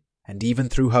firm, and even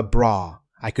through her bra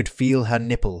I could feel her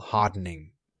nipple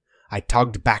hardening. I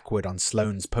tugged backward on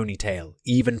Sloane's ponytail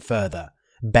even further,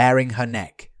 baring her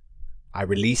neck. I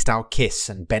released our kiss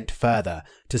and bent further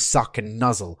to suck and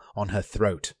nuzzle on her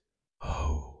throat.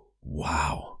 "Oh,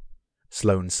 wow,"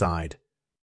 Sloane sighed.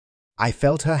 I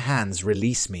felt her hands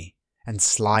release me and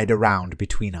slide around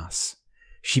between us.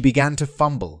 She began to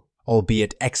fumble,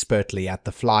 albeit expertly, at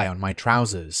the fly on my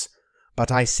trousers, but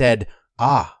I said,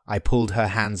 "Ah," I pulled her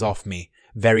hands off me,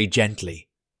 very gently.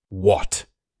 "What?"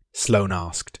 Sloane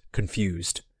asked,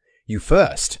 confused. "You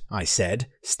first," I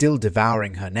said, still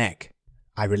devouring her neck.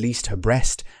 I released her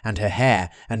breast and her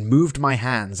hair and moved my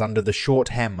hands under the short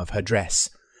hem of her dress.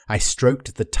 I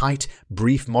stroked the tight,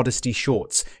 brief modesty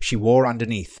shorts she wore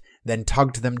underneath, then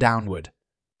tugged them downward.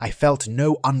 I felt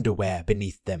no underwear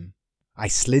beneath them. I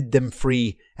slid them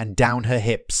free and down her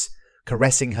hips,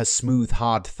 caressing her smooth,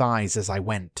 hard thighs as I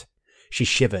went. She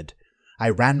shivered. I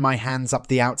ran my hands up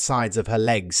the outsides of her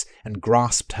legs and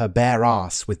grasped her bare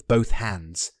ass with both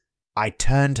hands. I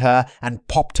turned her and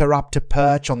popped her up to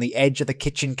perch on the edge of the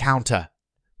kitchen counter.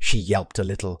 She yelped a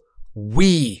little.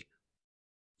 "We!"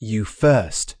 "You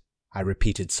first," I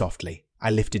repeated softly. I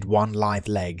lifted one lithe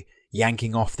leg,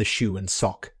 yanking off the shoe and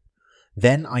sock.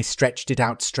 Then I stretched it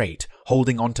out straight,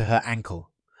 holding onto her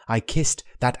ankle. I kissed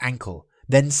that ankle.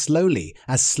 Then slowly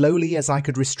as I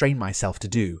could restrain myself to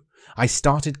do, I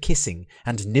started kissing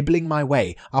and nibbling my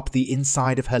way up the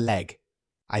inside of her leg.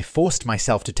 I forced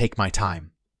myself to take my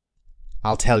time.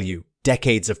 I'll tell you,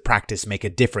 decades of practice make a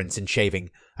difference in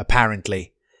shaving,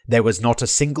 apparently. There was not a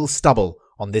single stubble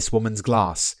on this woman's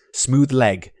glass, smooth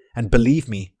leg, and believe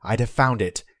me, I'd have found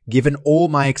it, given all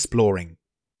my exploring.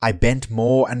 I bent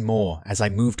more and more as I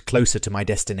moved closer to my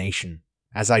destination.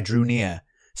 As I drew near,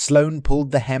 Sloane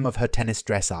pulled the hem of her tennis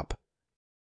dress up.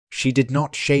 She did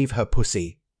not shave her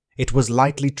pussy. It was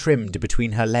lightly trimmed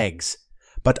between her legs,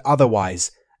 but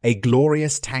otherwise a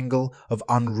glorious tangle of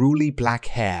unruly black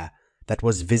hair that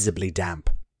was visibly damp.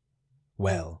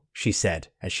 "Well," she said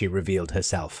as she revealed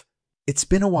herself, "it's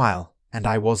been a while, and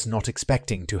I was not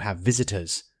expecting to have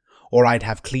visitors, or I'd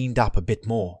have cleaned up a bit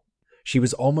more." She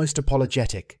was almost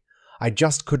apologetic. I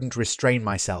just couldn't restrain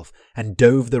myself and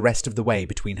dove the rest of the way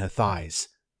between her thighs.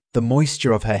 The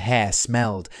moisture of her hair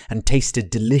smelled and tasted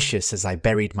delicious as I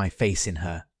buried my face in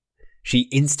her. She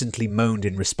instantly moaned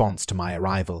in response to my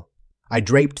arrival. I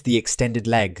draped the extended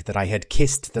leg that I had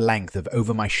kissed the length of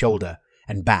over my shoulder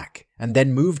and back, and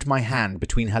then moved my hand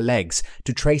between her legs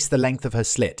to trace the length of her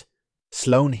slit.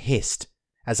 Sloane hissed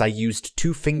as I used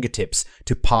 2 fingertips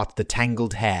to part the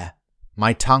tangled hair.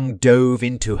 My tongue dove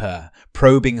into her,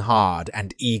 probing hard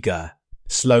and eager.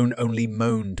 Sloane only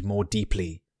moaned more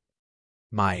deeply.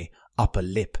 My upper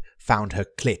lip found her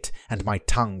clit and my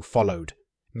tongue followed,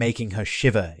 making her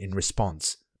shiver in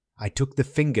response. I took the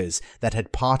fingers that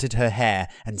had parted her hair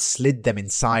and slid them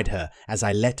inside her as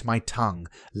I let my tongue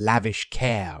lavish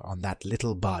care on that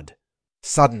little bud.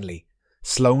 Suddenly,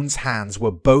 Sloane's hands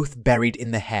were both buried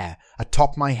in the hair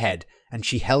atop my head, and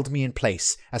she held me in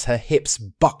place as her hips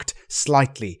bucked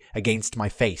slightly against my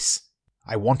face.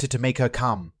 I wanted to make her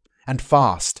come, and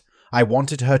fast. I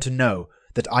wanted her to know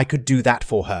that I could do that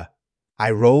for her.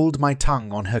 I rolled my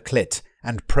tongue on her clit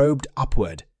and probed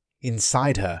upward,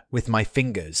 inside her with my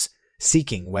fingers,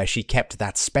 seeking where she kept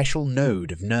that special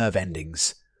node of nerve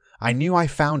endings. I knew I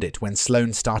found it when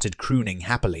Sloane started crooning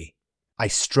happily. I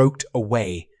stroked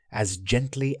away as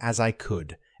gently as I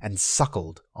could and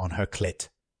suckled on her clit.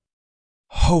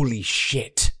 "Holy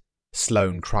shit!"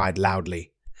 Sloane cried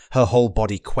loudly. Her whole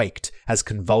body quaked as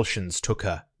convulsions took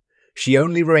her. She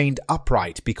only remained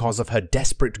upright because of her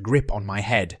desperate grip on my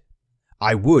head.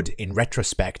 I would, in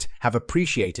retrospect, have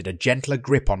appreciated a gentler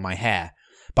grip on my hair,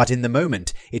 but in the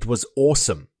moment it was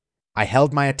awesome. I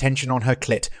held my attention on her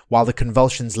clit while the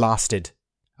convulsions lasted.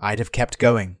 I'd have kept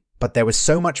going, but there was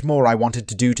so much more I wanted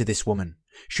to do to this woman,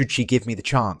 should she give me the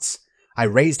chance. I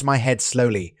raised my head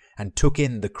slowly and took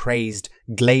in the crazed,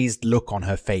 glazed look on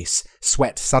her face,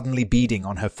 sweat suddenly beading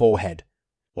on her forehead.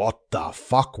 "What the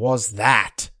fuck was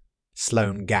that?"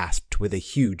 Sloane gasped with a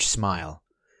huge smile.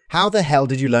 "How the hell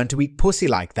did you learn to eat pussy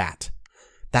like that?"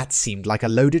 That seemed like a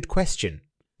loaded question.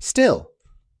 Still,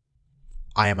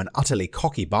 I am an utterly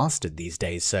cocky bastard these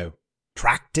days, so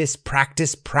 "Practice,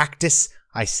 practice, practice,"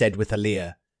 I said with a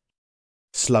leer.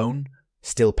 Sloane,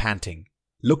 still panting,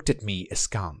 looked at me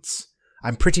askance.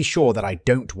 "I'm pretty sure that I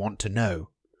don't want to know."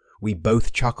 We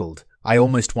both chuckled. "I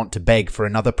almost want to beg for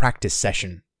another practice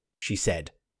session," she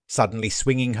said, suddenly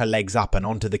swinging her legs up and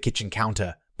onto the kitchen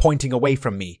counter, pointing away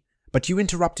from me. "But you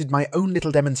interrupted my own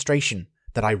little demonstration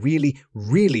that I really,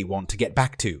 really want to get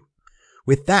back to."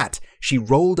 With that, she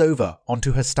rolled over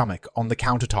onto her stomach on the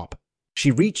countertop.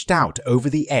 She reached out over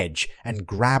the edge and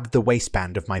grabbed the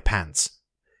waistband of my pants.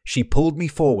 She pulled me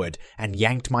forward and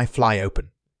yanked my fly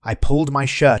open. I pulled my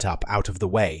shirt up out of the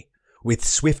way. With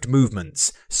swift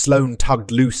movements, Sloane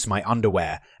tugged loose my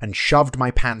underwear and shoved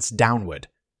my pants downward.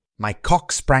 My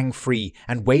cock sprang free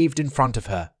and waved in front of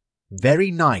her.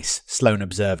 "Very nice," Sloane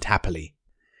observed happily.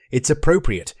 "It's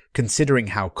appropriate, considering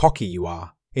how cocky you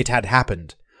are." It had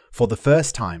happened. For the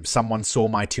first time, someone saw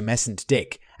my tumescent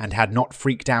dick and had not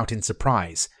freaked out in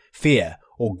surprise, fear,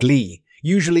 or glee,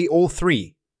 usually all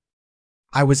 3.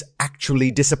 I was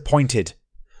actually disappointed.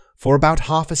 For about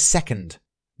half a second.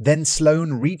 Then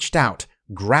Sloane reached out,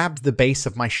 grabbed the base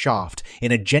of my shaft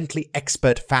in a gently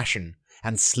expert fashion,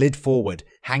 and slid forward,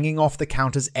 hanging off the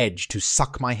counter's edge to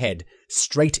suck my head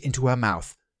straight into her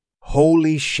mouth.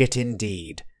 Holy shit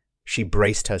indeed. She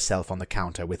braced herself on the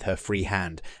counter with her free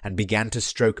hand and began to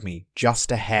stroke me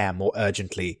just a hair more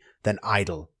urgently than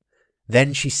idle.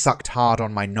 Then she sucked hard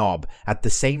on my knob at the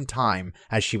same time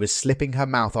as she was slipping her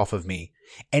mouth off of me,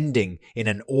 ending in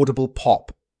an audible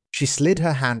pop. She slid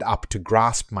her hand up to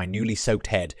grasp my newly soaked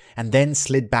head and then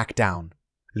slid back down.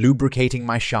 lubricating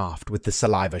my shaft with the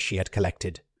saliva she had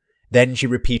collected. Then she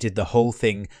repeated the whole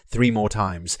thing 3 more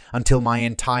times until my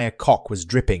entire cock was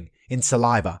dripping in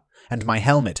saliva and my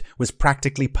helmet was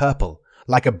practically purple,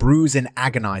 like a bruise in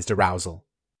agonized arousal.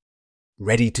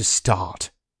 "Ready to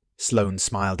start," Sloane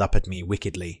smiled up at me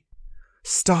wickedly.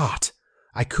 "Start!"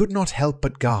 I could not help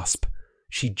but gasp.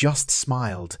 She just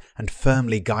smiled and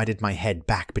firmly guided my head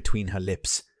back between her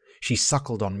lips. She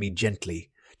suckled on me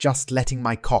gently, just letting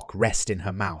my cock rest in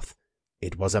her mouth.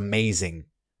 It was amazing,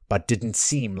 but didn't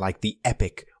seem like the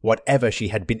epic whatever she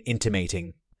had been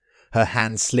intimating. Her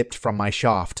hand slipped from my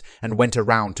shaft and went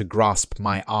around to grasp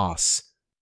my arse.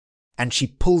 And she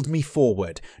pulled me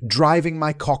forward, driving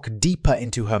my cock deeper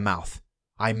into her mouth.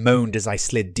 I moaned as I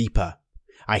slid deeper.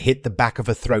 I hit the back of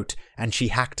her throat and she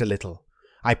hacked a little.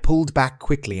 I pulled back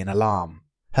quickly in alarm.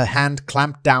 Her hand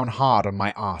clamped down hard on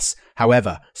my arse,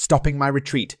 however, stopping my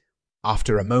retreat.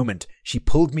 After a moment, she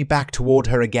pulled me back toward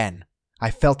her again.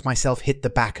 I felt myself hit the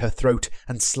back her throat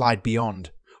and slide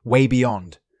beyond, way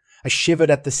beyond. I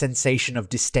shivered at the sensation of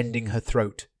distending her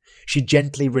throat. She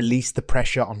gently released the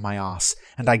pressure on my arse,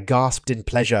 and I gasped in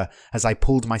pleasure as I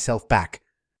pulled myself back.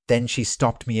 Then she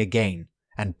stopped me again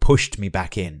and pushed me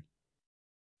back in.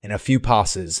 In a few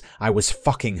passes, I was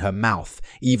fucking her mouth,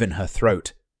 even her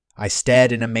throat. I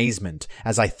stared in amazement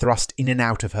as I thrust in and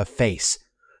out of her face.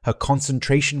 Her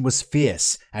concentration was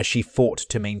fierce as she fought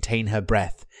to maintain her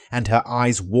breath, and her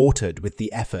eyes watered with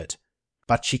the effort.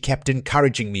 But she kept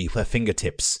encouraging me with her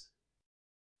fingertips.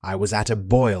 I was at a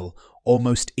boil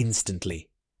almost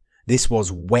instantly. This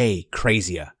was way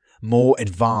crazier, more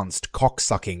advanced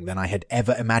cocksucking than I had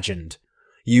ever imagined.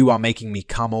 "You are making me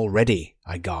come already,"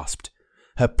 I gasped.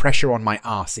 Her pressure on my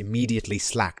arse immediately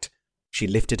slacked. She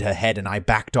lifted her head and I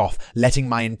backed off, letting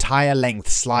my entire length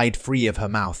slide free of her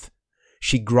mouth.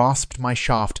 She grasped my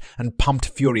shaft and pumped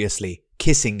furiously,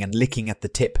 kissing and licking at the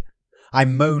tip. I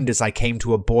moaned as I came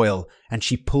to a boil, and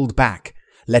she pulled back,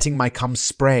 letting my cum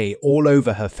spray all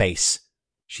over her face.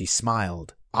 She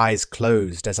smiled, eyes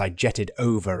closed as I jetted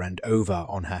over and over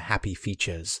on her happy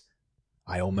features.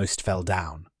 I almost fell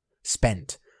down.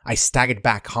 Spent, I staggered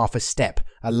back half a step,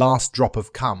 a last drop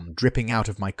of cum dripping out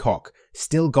of my cock.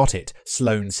 "Still got it,"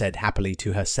 Sloane said happily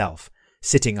to herself,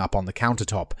 sitting up on the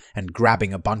countertop and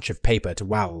grabbing a bunch of paper to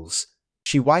wowls.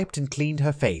 She wiped and cleaned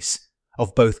her face,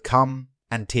 of both cum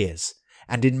and tears,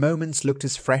 and in moments looked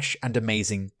as fresh and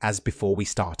amazing as before we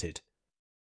started.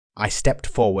 I stepped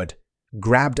forward,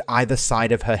 grabbed either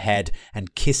side of her head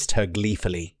and kissed her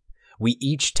gleefully. We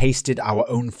each tasted our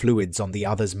own fluids on the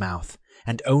other's mouth,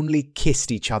 and only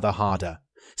kissed each other harder.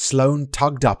 Sloane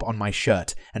tugged up on my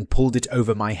shirt and pulled it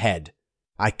over my head.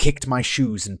 I kicked my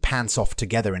shoes and pants off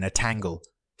together in a tangle,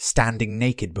 standing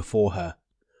naked before her.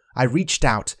 I reached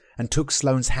out and took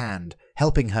Sloane's hand,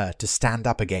 helping her to stand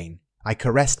up again. I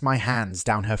caressed my hands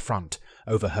down her front,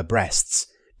 over her breasts,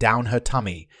 down her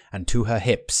tummy, and to her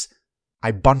hips.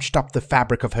 I bunched up the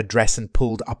fabric of her dress and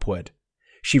pulled upward.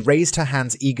 She raised her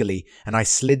hands eagerly, and I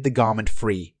slid the garment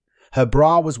free. Her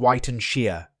bra was white and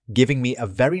sheer, giving me a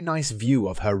very nice view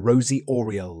of her rosy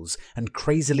aureoles and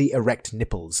crazily erect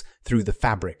nipples through the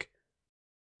fabric.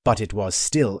 But it was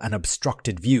still an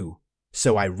obstructed view,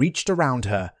 so I reached around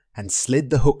her and slid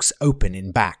the hooks open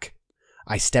in back.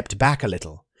 I stepped back a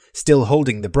little, still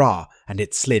holding the bra, and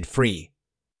it slid free.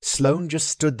 Sloane just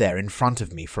stood there in front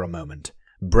of me for a moment,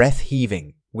 breath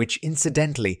heaving, which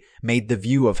incidentally made the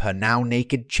view of her now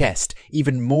naked chest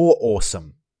even more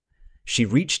awesome. She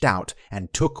reached out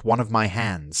and took one of my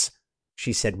hands.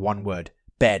 She said one word,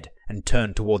 "bed," and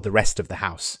turned toward the rest of the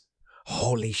house.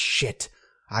 Holy shit,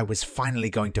 I was finally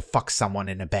going to fuck someone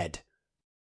in a bed.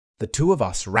 The two of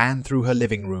us ran through her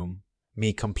living room,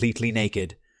 me completely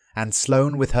naked, and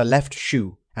Sloane with her left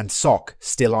shoe and sock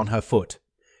still on her foot.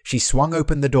 She swung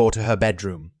open the door to her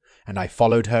bedroom, and I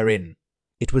followed her in.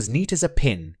 It was neat as a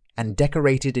pin and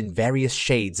decorated in various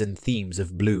shades and themes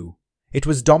of blue. It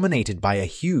was dominated by a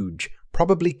huge,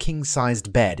 probably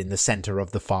king-sized bed in the center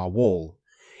of the far wall.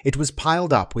 It was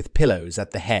piled up with pillows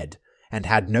at the head and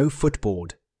had no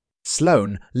footboard.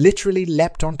 Sloane literally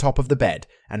leapt on top of the bed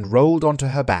and rolled onto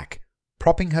her back,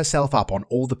 propping herself up on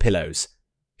all the pillows.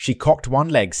 She cocked one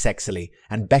leg sexily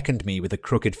and beckoned me with a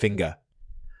crooked finger.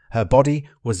 Her body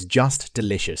was just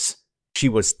delicious. She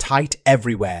was tight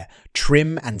everywhere,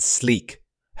 trim and sleek.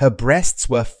 Her breasts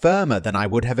were firmer than I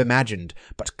would have imagined,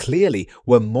 but clearly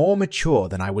were more mature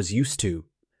than I was used to.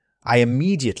 I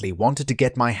immediately wanted to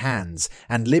get my hands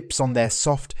and lips on their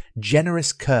soft,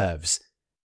 generous curves.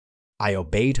 I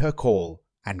obeyed her call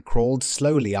and crawled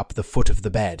slowly up the foot of the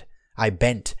bed. I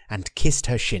bent and kissed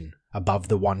her shin above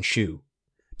the one shoe.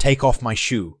 "Take off my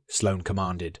shoe," Sloane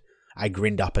commanded. I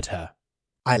grinned up at her.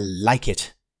 I like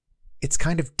it. It's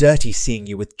kind of dirty seeing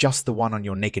you with just the one on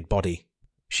your naked body.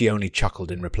 She only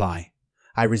chuckled in reply.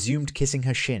 I resumed kissing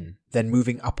her shin, then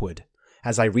moving upward.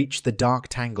 As I reached the dark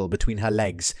tangle between her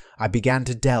legs, I began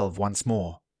to delve once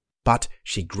more. But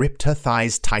she gripped her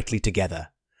thighs tightly together.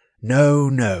 No,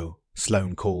 no,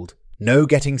 Sloane called. No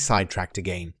getting sidetracked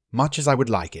again, much as I would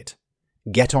like it.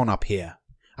 Get on up here.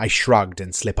 I shrugged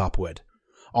and slipped upward.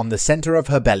 On the center of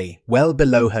her belly, well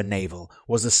below her navel,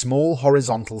 was a small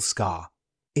horizontal scar.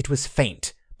 It was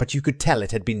faint, but you could tell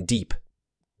it had been deep.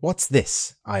 What's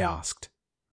this? I asked.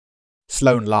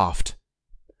 Sloane laughed.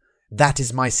 That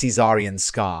is my cesarean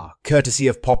scar, courtesy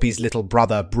of Poppy's little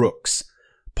brother, Brooks.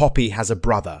 Poppy has a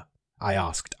brother, I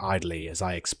asked idly as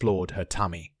I explored her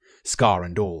tummy, scar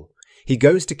and all. He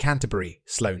goes to Canterbury,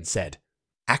 Sloane said.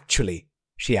 Actually,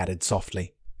 she added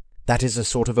softly, that is a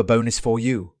sort of a bonus for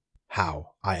you.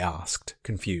 How? I asked,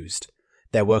 confused.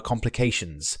 There were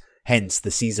complications, hence the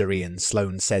cesarean,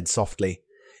 Sloane said softly.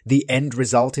 The end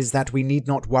result is that we need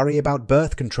not worry about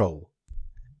birth control.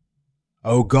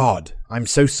 Oh God, I'm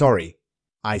so sorry,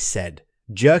 I said,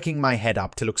 jerking my head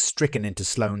up to look stricken into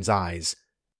Sloane's eyes.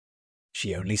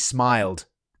 She only smiled.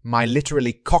 My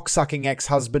literally cocksucking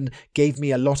ex-husband gave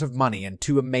me a lot of money and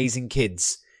 2 amazing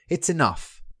kids. It's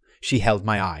enough. She held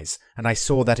my eyes, and I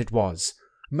saw that it was.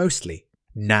 Mostly.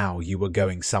 Now you were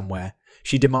going somewhere,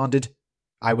 she demanded.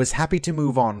 I was happy to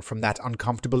move on from that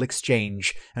uncomfortable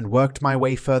exchange and worked my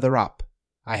way further up.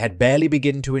 I had barely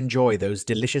begun to enjoy those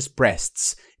delicious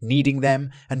breasts, kneading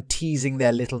them and teasing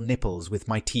their little nipples with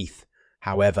my teeth.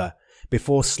 However,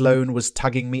 before Sloane was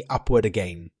tugging me upward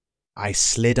again, I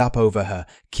slid up over her,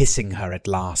 kissing her at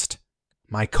last.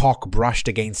 My cock brushed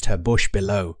against her bush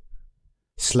below.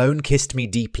 Sloane kissed me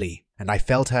deeply, and I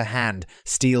felt her hand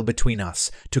steal between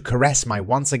us to caress my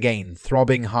once again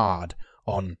throbbing hard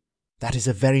on, That is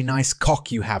a very nice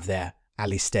cock you have there,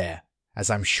 Alistaire, as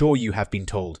I'm sure you have been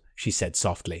told, she said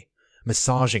softly,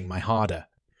 massaging my harder.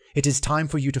 It is time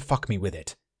for you to fuck me with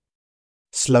it.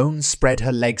 Sloane spread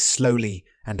her legs slowly,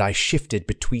 and I shifted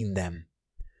between them.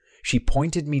 She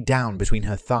pointed me down between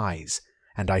her thighs,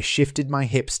 and I shifted my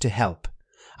hips to help.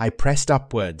 I pressed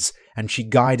upwards, and she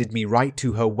guided me right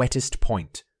to her wettest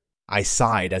point. I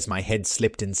sighed as my head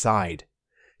slipped inside.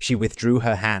 She withdrew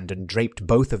her hand and draped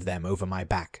both of them over my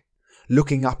back.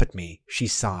 Looking up at me, she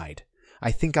sighed.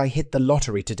 I think I hit the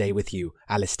lottery today with you,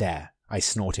 Alistaire, I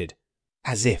snorted.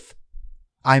 As if.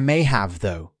 I may have,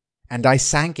 though, and I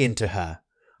sank into her.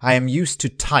 I am used to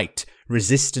tight,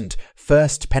 resistant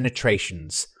first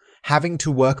penetrations, having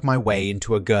to work my way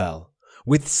into a girl.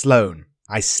 With Sloane,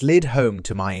 I slid home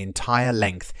to my entire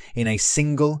length in a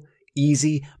single,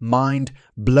 easy,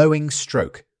 mind-blowing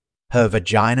stroke. Her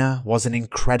vagina was an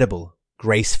incredible,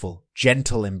 graceful,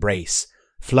 gentle embrace,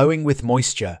 flowing with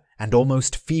moisture and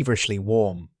almost feverishly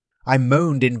warm. I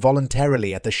moaned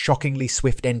involuntarily at the shockingly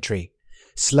swift entry.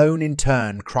 Sloane in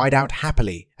turn cried out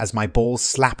happily as my balls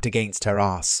slapped against her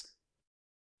ass.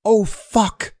 "Oh,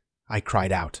 fuck!" I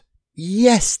cried out.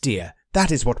 "Yes, dear,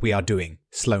 that is what we are doing,"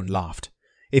 Sloane laughed.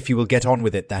 "If you will get on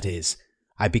with it, that is."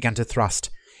 I began to thrust.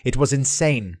 It was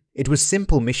insane. It was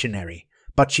simple missionary.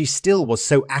 But she still was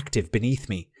so active beneath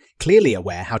me, clearly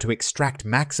aware how to extract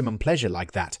maximum pleasure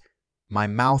like that. My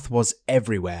mouth was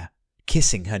everywhere,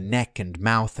 kissing her neck and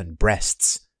mouth and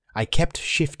breasts. I kept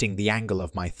shifting the angle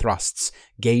of my thrusts,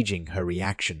 gauging her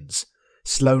reactions.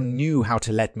 Sloane knew how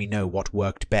to let me know what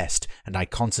worked best, and I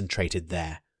concentrated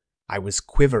there. I was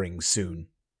quivering soon,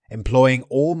 employing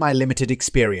all my limited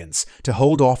experience to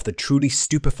hold off the truly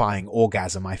stupefying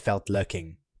orgasm I felt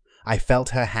lurking. I felt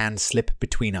her hand slip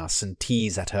between us and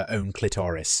tease at her own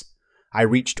clitoris. I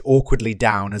reached awkwardly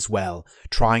down as well,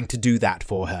 trying to do that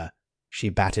for her. She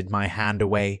batted my hand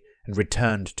away and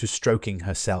returned to stroking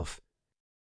herself.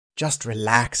 "Just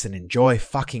relax and enjoy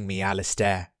fucking me,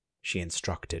 Alistaire," she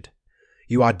instructed.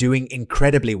 "You are doing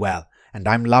incredibly well, and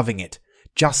I'm loving it.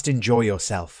 Just enjoy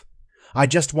yourself. I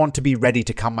just want to be ready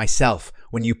to come myself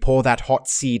when you pour that hot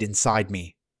seed inside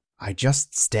me." I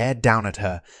just stared down at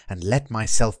her and let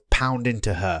myself pound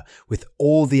into her with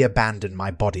all the abandon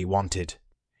my body wanted.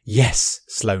 "Yes,"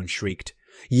 Sloane shrieked.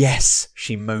 "Yes,"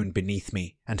 she moaned beneath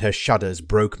me, and her shudders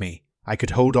broke me. I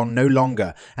could hold on no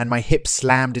longer, and my hips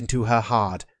slammed into her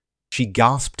hard. She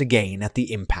gasped again at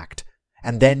the impact,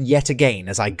 and then yet again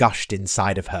as I gushed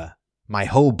inside of her. My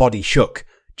whole body shook,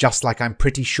 just like I'm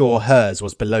pretty sure hers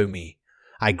was below me.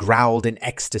 I growled in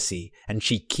ecstasy, and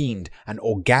she keened an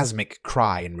orgasmic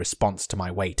cry in response to my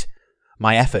weight.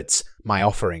 My efforts, my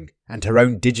offering, and her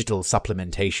own digital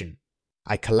supplementation.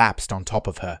 I collapsed on top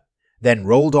of her, then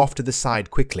rolled off to the side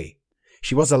quickly.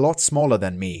 She was a lot smaller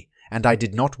than me, and I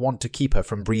did not want to keep her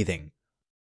from breathing.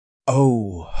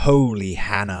 "Oh, holy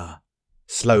Hannah,"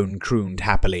 Sloane crooned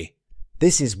happily.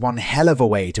 "This is one hell of a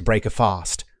way to break a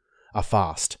fast." "A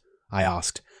fast?" I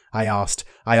asked.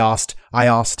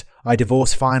 "I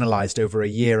divorce finalized over a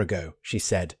year ago," she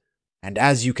said. "And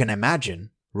as you can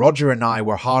imagine, Roger and I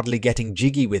were hardly getting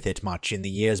jiggy with it much in the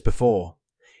years before.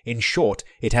 In short,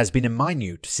 it has been a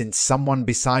minute since someone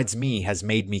besides me has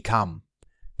made me come."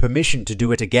 "Permission to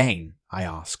do it again?" I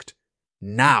asked.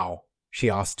 "Now?" she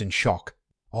asked in shock.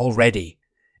 "Already?"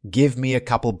 "Give me a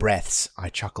couple breaths," I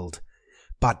chuckled.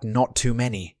 "But not too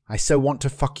many. I so want to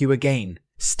fuck you again.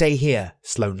 Stay here,"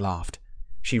 Sloane laughed.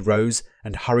 She rose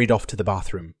and hurried off to the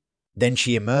bathroom. Then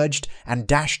she emerged and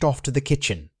dashed off to the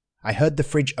kitchen. I heard the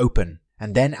fridge open,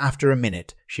 and then after a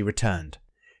minute she returned.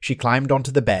 She climbed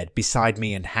onto the bed beside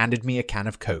me and handed me a can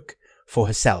of Coke. For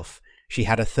herself, she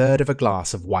had a third of a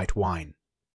glass of white wine.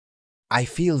 "I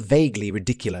feel vaguely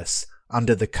ridiculous,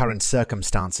 under the current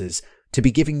circumstances, to be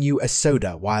giving you a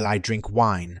soda while I drink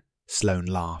wine," Sloane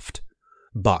laughed.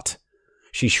 "But,"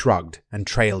 she shrugged and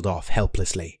trailed off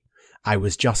helplessly. I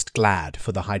was just glad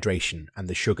for the hydration and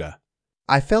the sugar.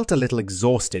 I felt a little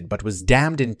exhausted but was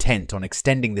damned intent on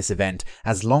extending this event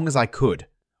as long as I could.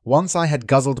 Once I had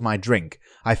guzzled my drink,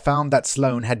 I found that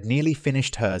Sloane had nearly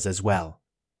finished hers as well.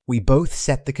 We both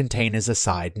set the containers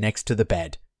aside next to the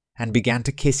bed and began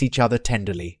to kiss each other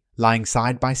tenderly, lying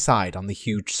side by side on the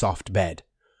huge soft bed.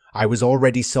 I was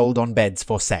already sold on beds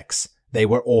for sex. They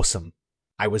were awesome.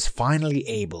 I was finally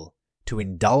able to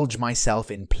indulge myself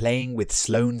in playing with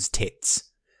Sloane's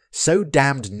tits. So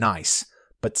damned nice,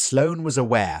 but Sloane was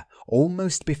aware,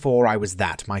 almost before I was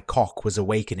that my cock was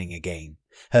awakening again.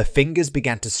 Her fingers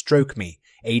began to stroke me,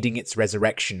 aiding its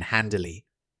resurrection handily.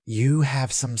 "You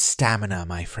have some stamina,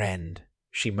 my friend,"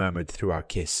 she murmured through our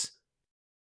kiss.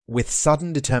 With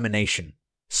sudden determination,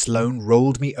 Sloane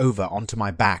rolled me over onto my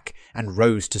back and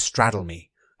rose to straddle me,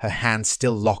 her hand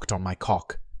still locked on my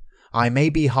cock. "I may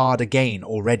be hard again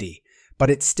already, but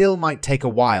it still might take a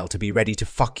while to be ready to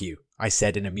fuck you," I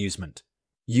said in amusement.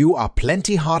 "You are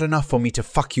plenty hard enough for me to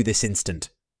fuck you this instant,"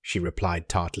 she replied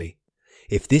tartly.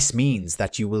 "If this means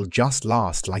that you will just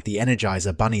last like the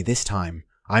Energizer Bunny this time,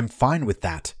 I'm fine with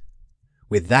that."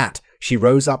 With that, she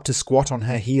rose up to squat on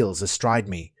her heels astride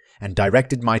me and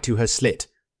directed me to her slit.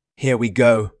 "Here we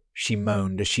go," she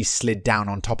moaned as she slid down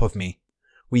on top of me.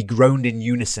 We groaned in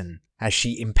unison as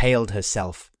she impaled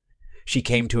herself. She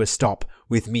came to a stop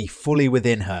with me fully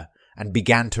within her and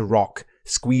began to rock,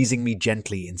 squeezing me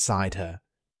gently inside her.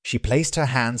 She placed her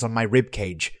hands on my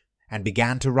ribcage and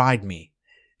began to ride me.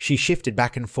 She shifted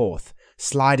back and forth,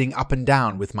 sliding up and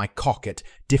down with my cock at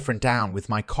different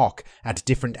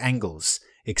angles,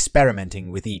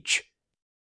 experimenting with each.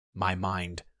 My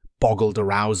mind, boggled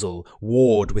arousal,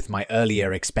 warred with my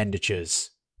earlier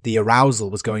expenditures. The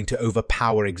arousal was going to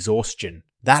overpower exhaustion.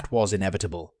 That was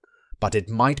inevitable. But it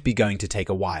might be going to take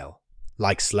a while.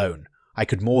 Like Sloane, I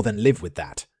could more than live with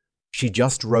that. She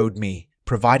just rode me,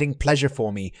 providing pleasure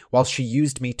for me while she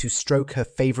used me to stroke her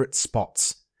favorite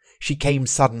spots. She came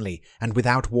suddenly and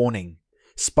without warning.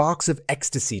 Sparks of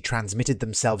ecstasy transmitted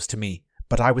themselves to me,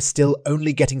 but I was still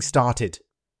only getting started.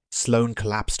 Sloane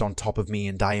collapsed on top of me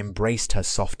and I embraced her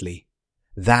softly.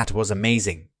 "That was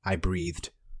amazing," I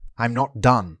breathed. "I'm not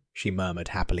done," she murmured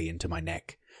happily into my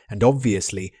neck. "And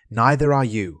obviously, neither are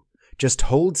you. Just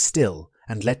hold still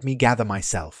and let me gather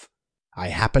myself." I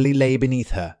happily lay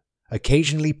beneath her,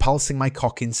 occasionally pulsing my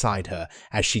cock inside her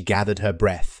as she gathered her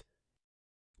breath.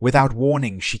 Without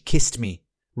warning, she kissed me,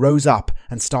 rose up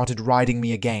and started riding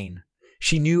me again.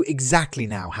 She knew exactly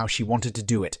now how she wanted to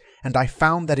do it, and I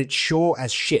found that it sure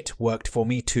as shit worked for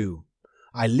me too.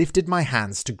 I lifted my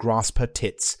hands to grasp her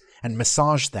tits and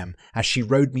massaged them as she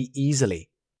rode me easily.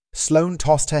 Sloane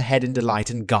tossed her head in delight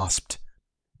and gasped.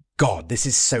 "God, this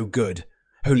is so good."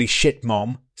 "Holy shit,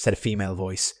 Mom," said a female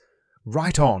voice.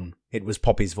 "Right on," it was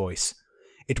Poppy's voice.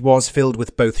 It was filled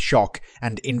with both shock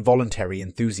and involuntary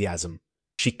enthusiasm.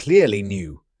 She clearly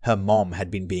knew her mom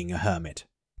had been being a hermit.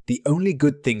 The only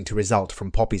good thing to result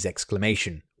from Poppy's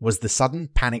exclamation was the sudden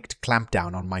panicked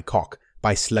clampdown on my cock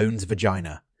by Sloane's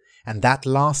vagina, and that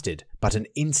lasted but an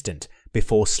instant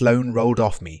before Sloane rolled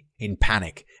off me in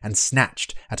panic and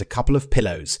snatched at a couple of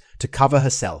pillows to cover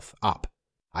herself up.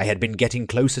 I had been getting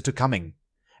closer to coming,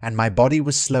 and my body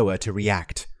was slower to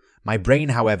react. My brain,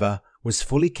 however, was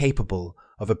fully capable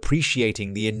of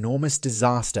appreciating the enormous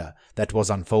disaster that was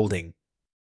unfolding.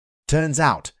 Turns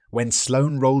out, when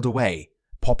Sloane rolled away,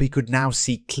 Poppy could now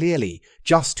see clearly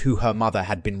just who her mother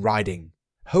had been riding.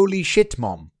 "Holy shit,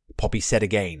 Mom," Poppy said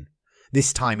again,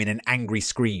 this time in an angry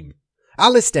scream.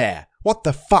 "Alistaire! What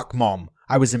the fuck, Mom?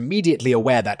 I was immediately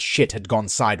aware that shit had gone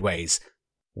sideways."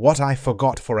 What I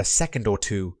forgot for a second or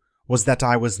two was that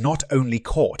I was not only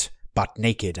caught, but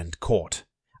naked and caught.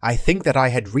 I think that I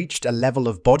had reached a level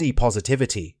of body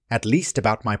positivity, at least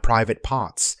about my private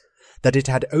parts, that it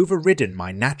had overridden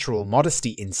my natural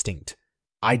modesty instinct.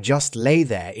 I just lay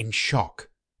there in shock.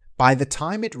 By the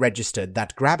time it registered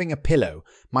that grabbing a pillow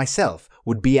myself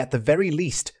would be at the very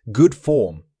least good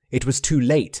form, it was too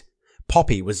late.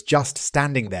 Poppy was just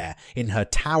standing there in her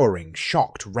towering,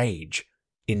 shocked rage.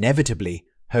 Inevitably,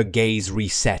 her gaze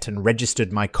reset and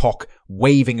registered my cock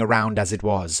waving around as it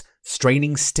was,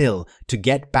 straining still to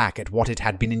get back at what it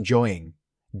had been enjoying.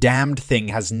 Damned thing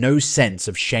has no sense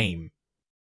of shame.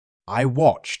 I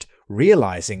watched,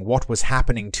 realizing what was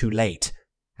happening too late,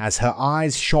 as her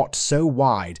eyes shot so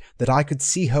wide that I could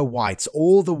see her whites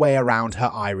all the way around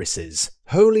her irises.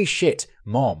 "Holy shit,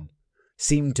 Mom,"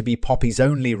 seemed to be Poppy's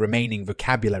only remaining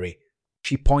vocabulary.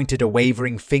 She pointed a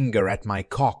wavering finger at my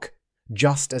cock,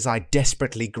 just as I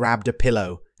desperately grabbed a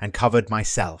pillow and covered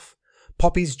myself.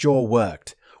 Poppy's jaw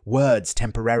worked, words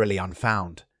temporarily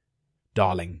unfound.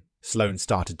 "Darling," Sloane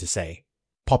started to say.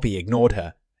 Poppy ignored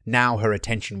her. Now her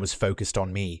attention was focused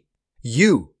on me.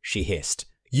 "You," she hissed.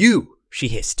 "You," she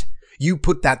hissed. "You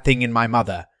put that thing in my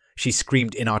mother." She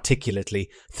screamed inarticulately,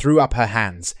 threw up her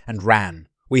hands, and ran.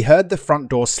 We heard the front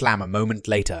door slam a moment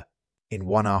later. In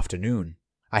one afternoon,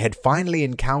 I had finally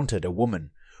encountered a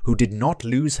woman who did not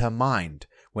lose her mind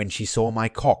when she saw my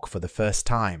cock for the first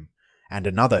time, and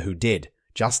another who did,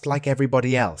 just like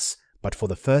everybody else, but for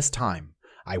the first time,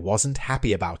 I wasn't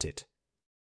happy about it.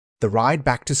 The ride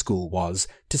back to school was,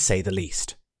 to say the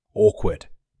least, awkward.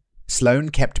 Sloane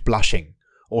kept blushing,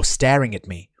 or staring at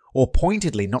me, or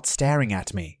pointedly not staring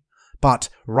at me. But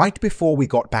right before we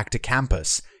got back to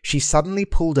campus, she suddenly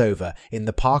pulled over in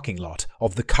the parking lot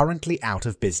of the currently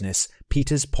out-of-business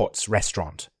Peter's Potts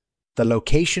restaurant. The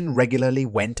location regularly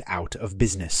went out of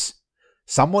business.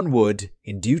 Someone would,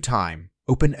 in due time,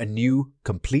 open a new,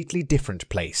 completely different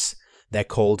place. They're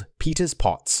called Peter's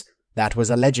Potts. That was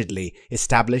allegedly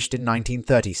established in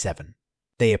 1937.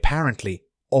 They apparently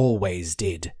always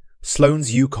did.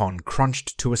 Sloane's Yukon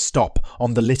crunched to a stop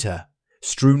on the litter,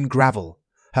 strewn gravel.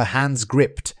 Her hands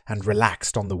gripped and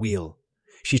relaxed on the wheel.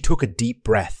 She took a deep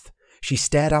breath. She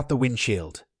stared out the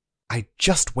windshield. I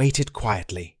just waited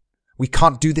quietly. "We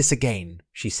can't do this again,"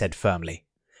 she said firmly.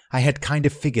 I had kind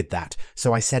of figured that,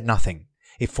 so I said nothing.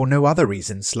 If for no other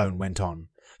reason, Sloane went on,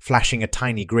 flashing a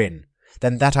tiny grin,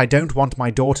 than that I don't want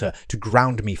my daughter to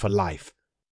ground me for life.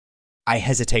 I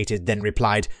hesitated, then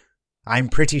replied, "I'm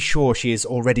pretty sure she is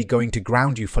already going to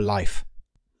ground you for life."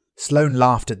 Sloane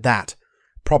laughed at that.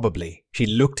 Probably, she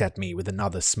looked at me with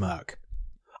another smirk.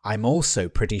 "I'm also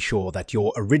pretty sure that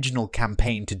your original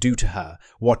campaign to do to her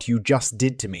what you just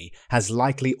did to me has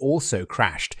likely also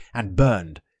crashed and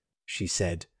burned," she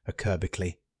said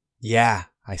acerbically. "Yeah,"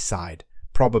 I sighed.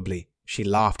 "Probably." She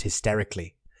laughed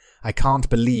hysterically. "I can't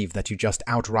believe that you just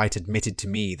outright admitted to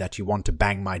me that you want to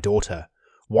bang my daughter."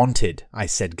 "Wanted," I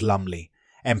said glumly,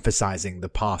 emphasizing the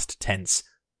past tense.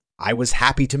 "I was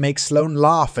happy to make Sloane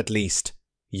laugh, at least."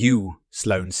 "You,"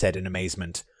 Sloane said in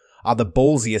amazement, "are the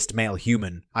ballsiest male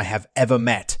human I have ever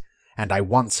met, and I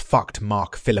once fucked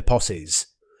Mark Philipposis."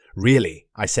 "Really?"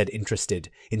 I said,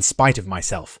 interested, in spite of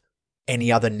myself.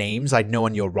 "Any other names I'd know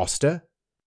on your roster?"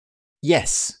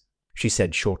 "Yes," she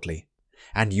said shortly,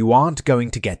 "and you aren't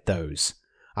going to get those.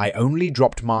 I only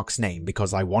dropped Mark's name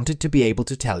because I wanted to be able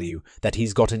to tell you that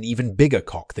he's got an even bigger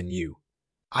cock than you."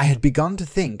 I had begun to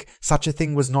think such a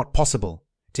thing was not possible,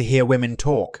 to hear women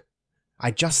talk.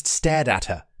 I just stared at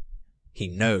her. "He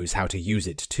knows how to use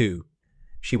it, too,"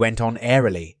 she went on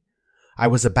airily. I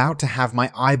was about to have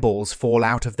my eyeballs fall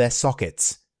out of their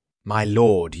sockets. "My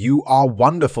lord, you are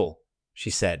wonderful," she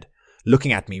said,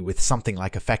 looking at me with something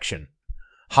like affection.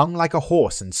 "Hung like a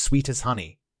horse and sweet as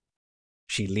honey."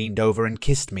 She leaned over and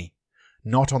kissed me,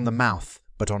 not on the mouth,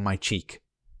 but on my cheek.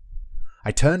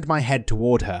 I turned my head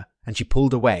toward her, and she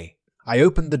pulled away. I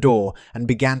opened the door and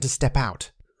began to step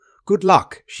out. "Good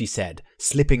luck," she said,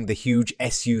 slipping the huge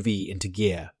SUV into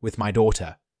gear with my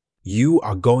daughter. "You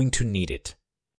are going to need it."